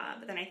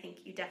job, then I think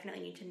you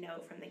definitely need to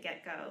know from the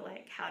get-go,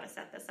 like, how to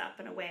set this up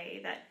in a way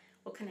that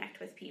will connect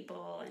with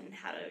people and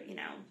how to,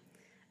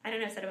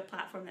 set up a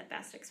platform that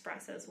best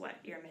expresses what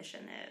your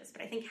mission is.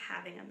 But I think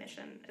having a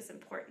mission is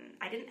important.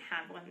 I didn't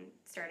have one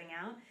starting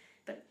out,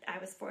 but I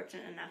was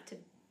fortunate enough to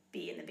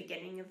be in the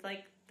beginning of,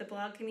 like, the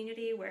blog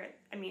community where,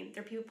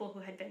 there are people who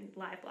had been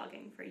live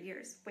blogging for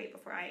years, way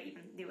before I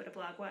even knew what a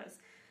blog was.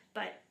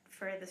 But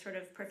for the sort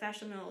of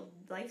professional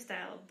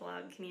lifestyle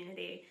blog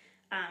community,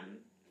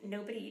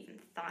 nobody even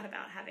thought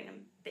about having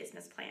a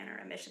business plan or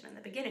a mission in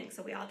the beginning.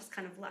 So we all just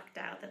kind of lucked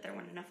out that there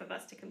weren't enough of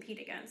us to compete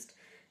against.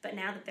 But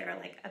now that there are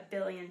like 1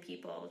 billion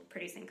people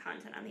producing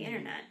content on the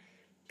internet,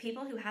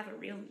 people who have a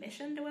real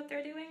mission to what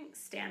they're doing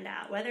stand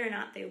out. Whether or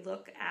not they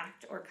look,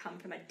 act, or come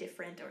from a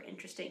different or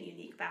interesting,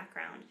 unique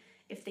background,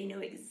 if they know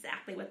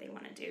exactly what they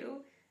want to do,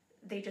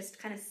 they just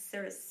kind of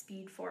sort of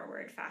speed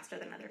forward faster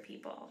than other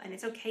people. And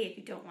it's okay if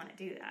you don't want to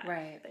do that.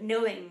 Right. But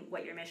knowing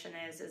what your mission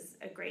is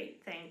a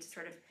great thing to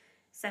sort of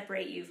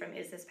separate you from,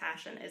 is this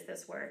passion, is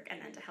this work,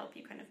 and then to help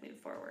you kind of move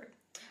forward.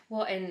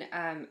 Well, and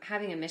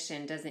having a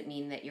mission doesn't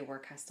mean that your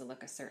work has to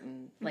look a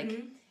certain,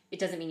 it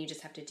doesn't mean you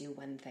just have to do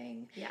one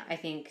thing. Yeah. I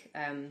think,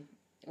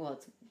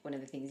 it's one of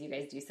the things you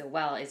guys do so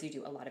well is you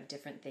do a lot of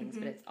different things,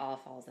 but it all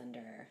falls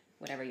under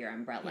whatever your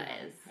umbrella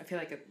is. I feel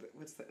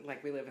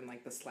like we live in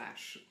like the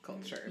slash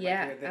culture.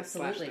 Yeah, like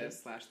absolutely.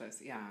 Slash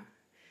this. Yeah.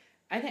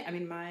 I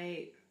think,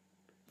 my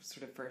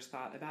sort of first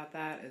thought about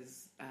that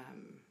is,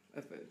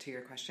 to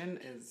your question,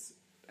 is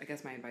I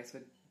guess my advice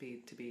would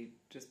be to be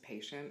just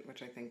patient,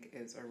 which I think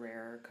is a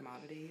rare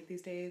commodity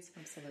these days.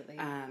 Absolutely.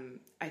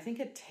 I think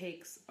it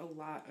takes a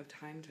lot of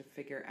time to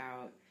figure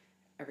out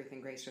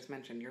everything Grace just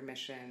mentioned, your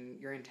mission,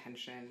 your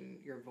intention,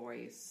 your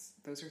voice.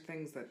 Those are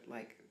things that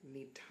like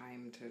need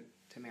time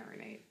to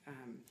marinate.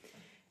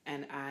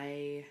 And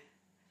I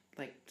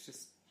like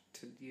just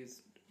to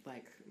use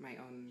like my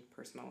own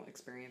personal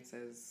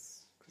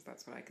experiences, because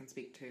that's what I can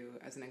speak to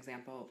as an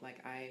example.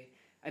 Like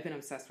I've been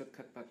obsessed with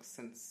cookbooks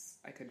since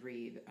I could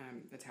read.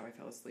 That's how I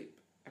fell asleep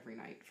every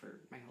night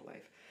for my whole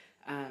life.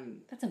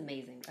 That's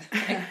amazing.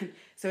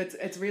 So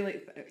it's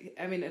really,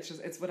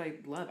 it's what I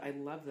love. I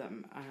love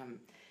them.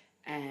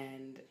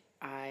 And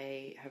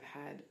I have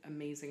had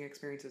amazing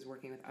experiences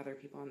working with other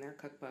people on their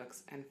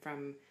cookbooks. And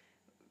from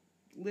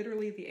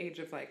literally the age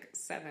of like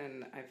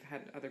 7, I've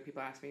had other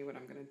people ask me what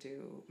I'm going to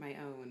do my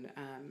own.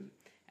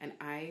 And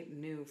I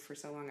knew for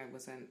so long I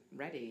wasn't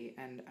ready.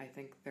 And I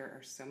think there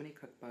are so many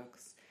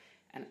cookbooks,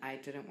 and I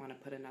didn't want to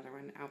put another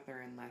one out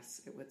there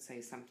unless it would say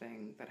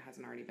something that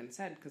hasn't already been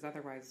said, because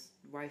otherwise,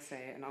 why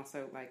say it? And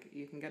also, like,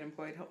 you can get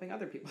employed helping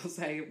other people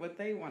say what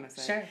they want to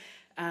say. Sure.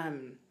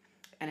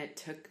 And it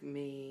took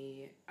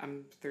me,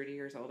 I'm 30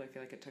 years old, I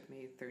feel like it took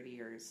me 30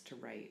 years to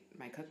write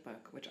my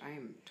cookbook, which I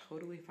am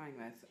totally fine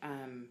with.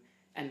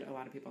 And a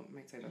lot of people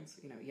might say that's,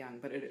 young,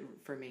 but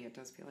for me, it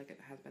does feel like it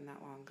has been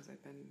that long, because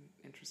I've been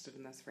interested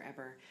in this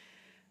forever.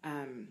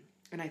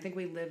 And I think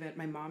we live in,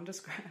 my mom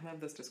I love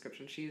this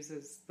description. She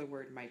uses the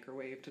word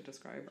microwave to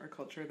describe our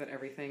culture, that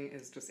everything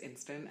is just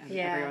instant and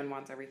everyone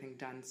wants everything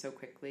done so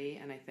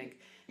quickly. And I think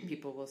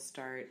people will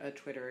start a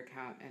Twitter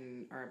account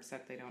and are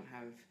upset they don't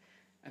have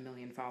 1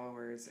 million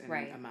followers in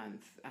a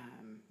month,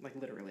 like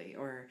literally,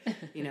 or,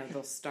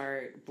 they'll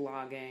start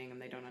blogging and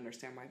they don't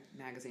understand why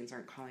magazines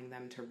aren't calling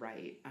them to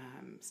write,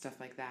 stuff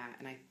like that.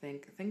 And I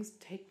think things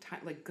take time,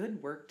 like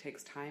good work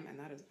takes time, and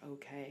that is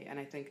okay. And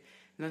I think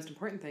the most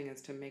important thing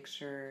is to make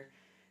sure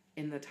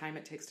in the time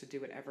it takes to do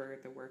whatever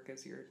the work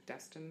is you're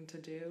destined to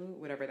do,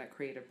 whatever that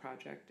creative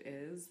project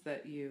is,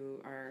 that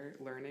you are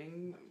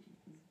learning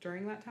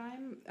during that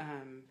time,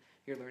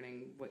 you're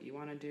learning what you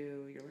want to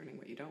do, you're learning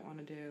what you don't want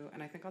to do,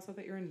 and I think also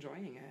that you're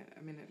enjoying it.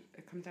 I mean,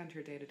 it comes down to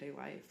your day-to-day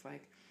life.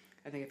 Like,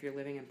 I think if you're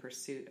living in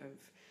pursuit of,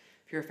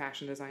 if you're a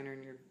fashion designer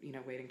and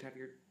you're, waiting to have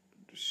your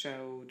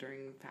show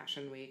during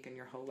fashion week and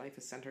your whole life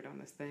is centered on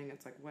this thing,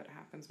 it's like, what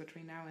happens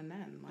between now and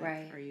then? Like,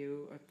 right. Are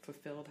you a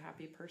fulfilled,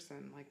 happy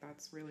person? Like,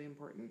 that's really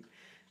important.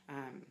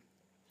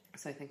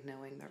 So I think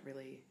knowing that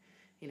really,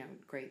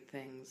 great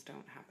things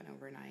don't happen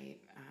overnight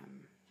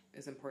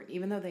is important,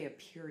 even though they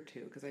appear to,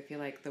 because I feel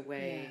like the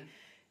way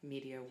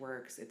media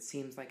works, it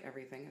seems like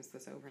everything is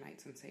this overnight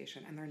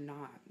sensation, and they're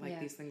not. Like,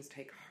 these things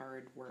take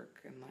hard work,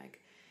 and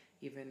like,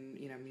 even,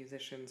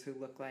 musicians who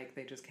look like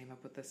they just came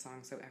up with this song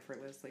so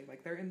effortlessly,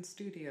 like, they're in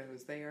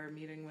studios, they are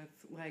meeting with,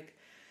 like,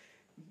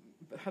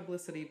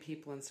 publicity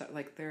people and stuff.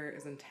 Like, there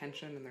is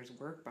intention and there's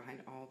work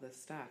behind all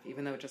this stuff,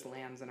 even though it just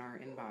lands in our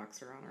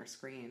inbox or on our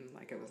screen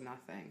like it was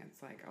nothing.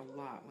 It's like a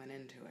lot went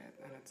into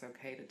it, and it's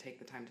okay to take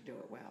the time to do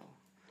it well.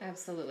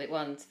 Absolutely.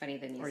 Well, and it's funny,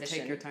 the musician... Or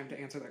take your time to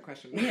answer that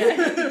question. Yeah.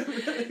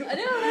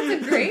 No,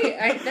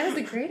 that's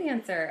a great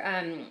answer.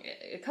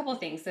 A couple of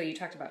things. So you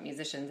talked about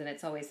musicians, and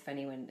it's always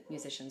funny when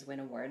musicians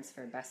win awards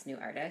for Best New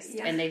Artist,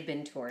 and they've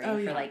been touring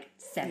for like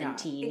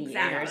 17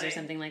 years or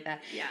something like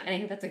that. Yeah. And I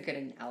think that's a good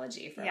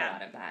analogy for a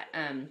lot of that.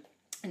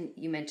 And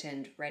you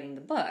mentioned writing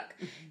the book.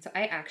 Mm-hmm. So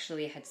I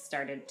actually had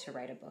started to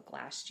write a book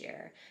last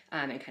year,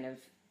 and kind of,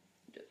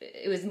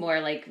 it was more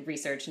like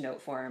research,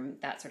 note form,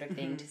 that sort of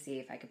thing, to see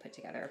if I could put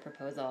together a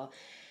proposal.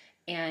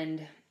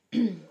 And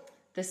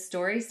the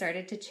story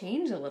started to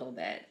change a little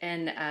bit,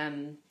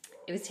 and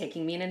it was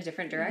taking me in a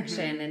different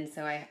direction. And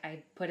so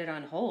I put it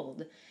on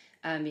hold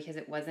because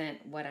it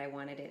wasn't what I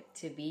wanted it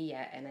to be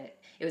yet. And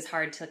it was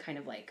hard to kind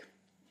of like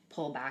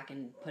pull back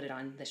and put it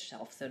on the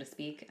shelf, so to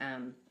speak.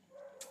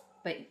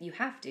 But you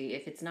have to,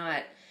 if it's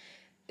not,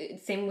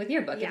 same with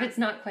your book, if it's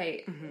not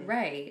quite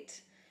right,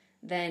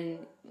 then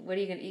what are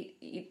you going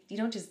to, you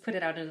don't just put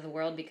it out into the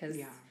world because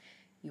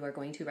you are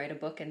going to write a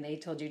book and they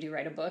told you to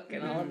write a book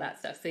and all of that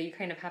stuff. So you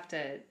kind of have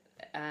to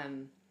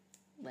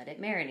let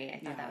it marinate. I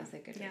thought that was a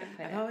good way to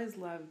put it. I've always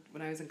loved,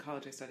 when I was in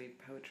college, I studied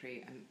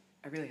poetry, and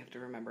I really have to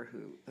remember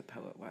who the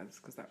poet was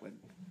because that would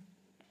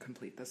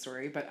complete the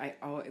story. But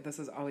this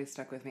has always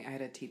stuck with me. I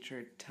had a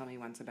teacher tell me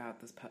once about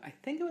this poet. I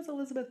think it was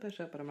Elizabeth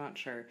Bishop, but I'm not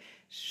sure.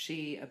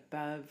 She,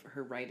 above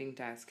her writing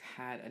desk,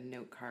 had a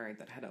note card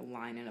that had a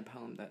line in a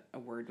poem that a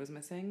word was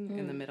missing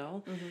in the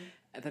middle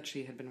that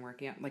she had been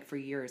working on like for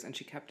years, and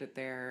she kept it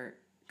there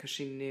because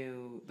she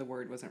knew the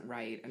word wasn't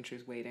right and she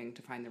was waiting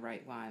to find the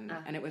right one.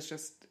 And it was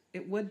just,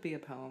 it would be a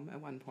poem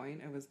at one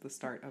point. It was the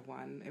start of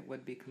one. It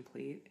would be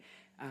complete.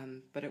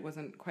 But it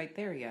wasn't quite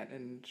there yet,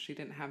 and she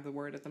didn't have the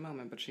word at the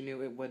moment, but she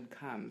knew it would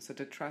come. So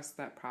to trust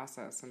that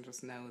process and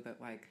just know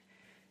that, like,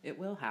 it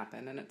will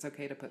happen, and it's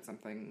okay to put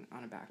something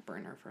on a back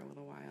burner for a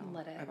little while.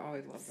 Let it I've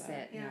always loved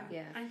that.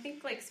 Yeah. I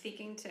think, like,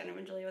 speaking to, and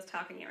when Julia was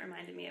talking, it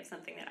reminded me of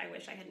something that I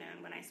wish I had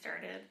known when I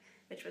started,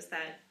 which was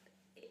that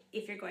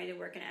if you're going to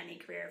work in any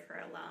career for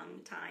a long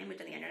time, which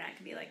on the internet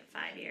could be like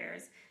 5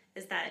 years,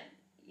 is that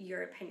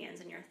your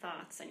opinions and your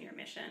thoughts and your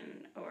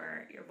mission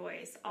or your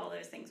voice, all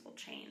those things will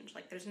change.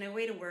 Like, there's no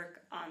way to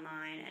work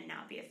online and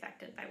not be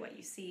affected by what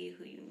you see,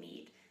 who you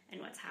meet, and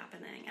what's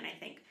happening. And I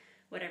think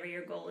whatever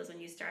your goal is when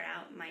you start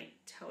out might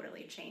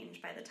totally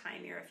change by the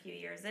time you're a few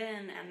years in,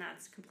 and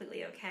that's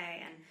completely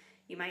okay. And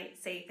you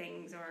might say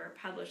things or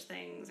publish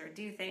things or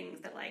do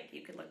things that, like,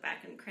 you could look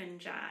back and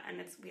cringe at,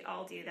 and we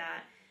all do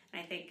that.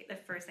 And I think the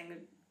first thing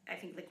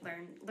like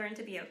learn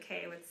to be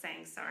okay with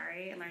saying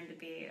sorry, and learn to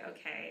be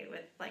okay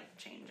with like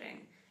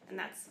changing. And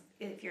that's,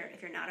 if you're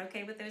not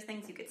okay with those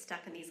things, you get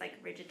stuck in these like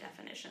rigid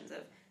definitions of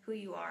who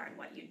you are and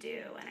what you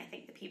do. And I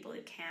think the people who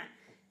can't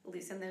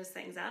loosen those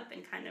things up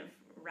and kind of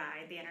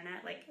ride the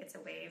internet like it's a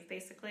wave,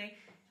 basically,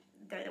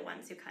 they're the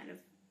ones who kind of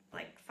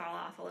like fall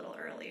off a little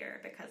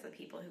earlier, because the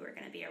people who are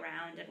going to be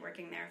around and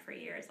working there for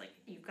years, like,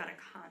 you've got to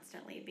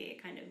constantly be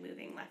kind of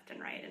moving left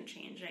and right and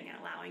changing and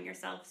allowing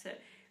yourself to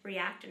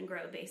react and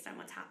grow based on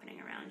what's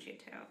happening around you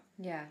too.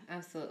 Yeah,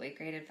 absolutely.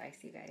 Great advice,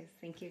 you guys.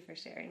 Thank you for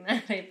sharing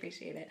that. I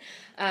appreciate it.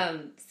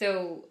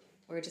 So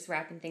we're just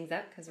wrapping things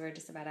up because we're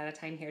just about out of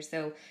time here.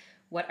 So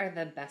what are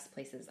the best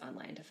places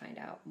online to find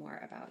out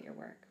more about your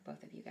work,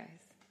 both of you guys?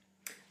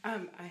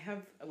 I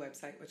have a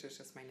website, which is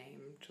just my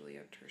name,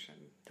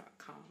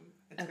 juliaturshan.com.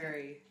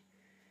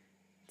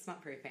 It's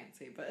not very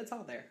fancy, but it's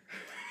all there.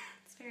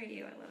 It's very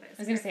you. I love it. I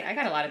was going to say, I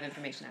got a lot of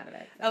information out of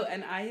it. Oh,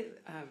 and I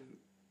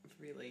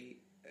really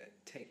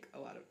take a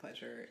lot of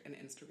pleasure in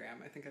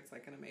Instagram. I think it's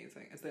like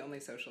it's the only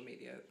social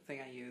media thing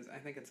I use. I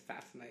think it's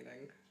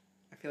fascinating.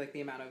 I feel like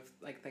the amount of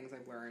like things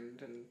I've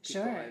learned and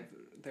people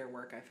their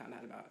work I found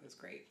out about is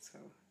great. So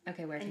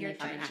okay, where can you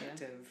find you? I'm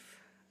active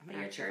on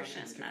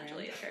Instagram. Not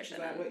Julia Turshan. Is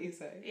that what you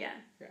say? Yeah.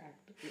 You're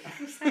active. Yeah.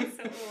 You sound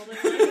so old.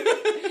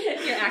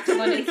 You're active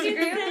on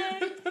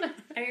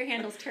Instagram? Your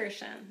handle's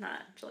Turshan,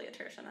 not Julia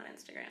Turshan on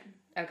Instagram.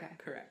 Okay.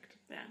 Correct.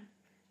 Yeah.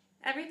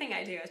 Everything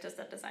I do is just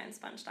at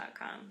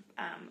designsponge.com.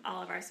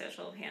 All of our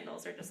social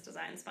handles are just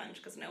Design Sponge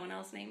because no one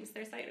else names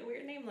their site a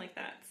weird name like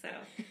that. So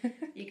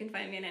you can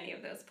find me in any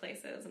of those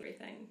places.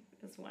 Everything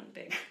is one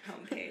big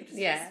homepage.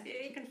 Yeah.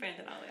 You can find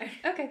it all there.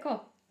 Okay,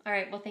 cool. All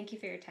right. Well, thank you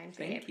for your time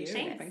today. I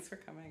appreciate it. Thanks for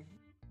coming.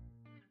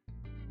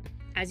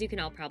 As you can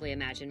all probably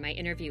imagine, my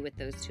interview with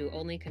those two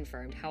only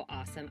confirmed how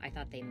awesome I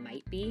thought they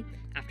might be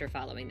after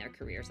following their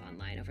careers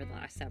online over the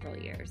last several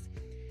years.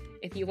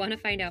 If you want to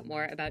find out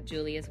more about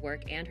Julia's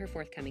work and her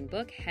forthcoming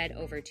book, head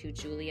over to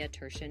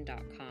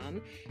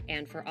juliaturshin.com.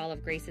 And for all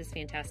of Grace's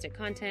fantastic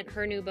content,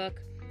 her new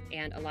book,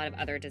 and a lot of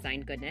other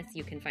design goodness,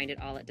 you can find it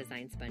all at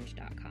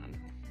designsponge.com.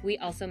 We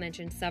also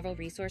mentioned several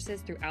resources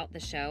throughout the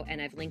show,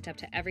 and I've linked up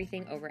to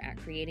everything over at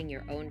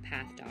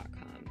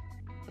creatingyourownpath.com.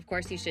 Of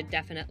course, you should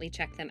definitely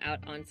check them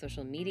out on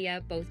social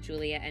media. Both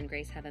Julia and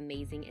Grace have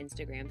amazing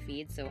Instagram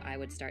feeds, so I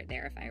would start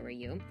there if I were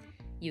you.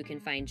 You can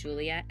find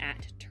Julia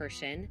at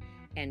Turshin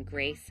and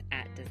Grace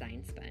at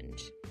Design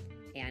Sponge.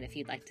 And if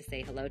you'd like to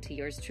say hello to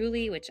yours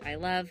truly, which I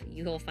love,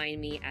 you'll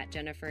find me at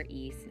Jennifer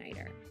E.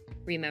 Snyder.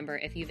 Remember,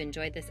 if you've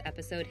enjoyed this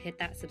episode, hit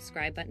that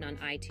subscribe button on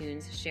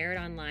iTunes, share it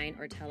online,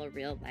 or tell a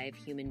real live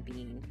human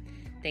being.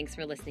 Thanks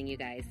for listening, you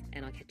guys,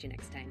 and I'll catch you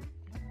next time.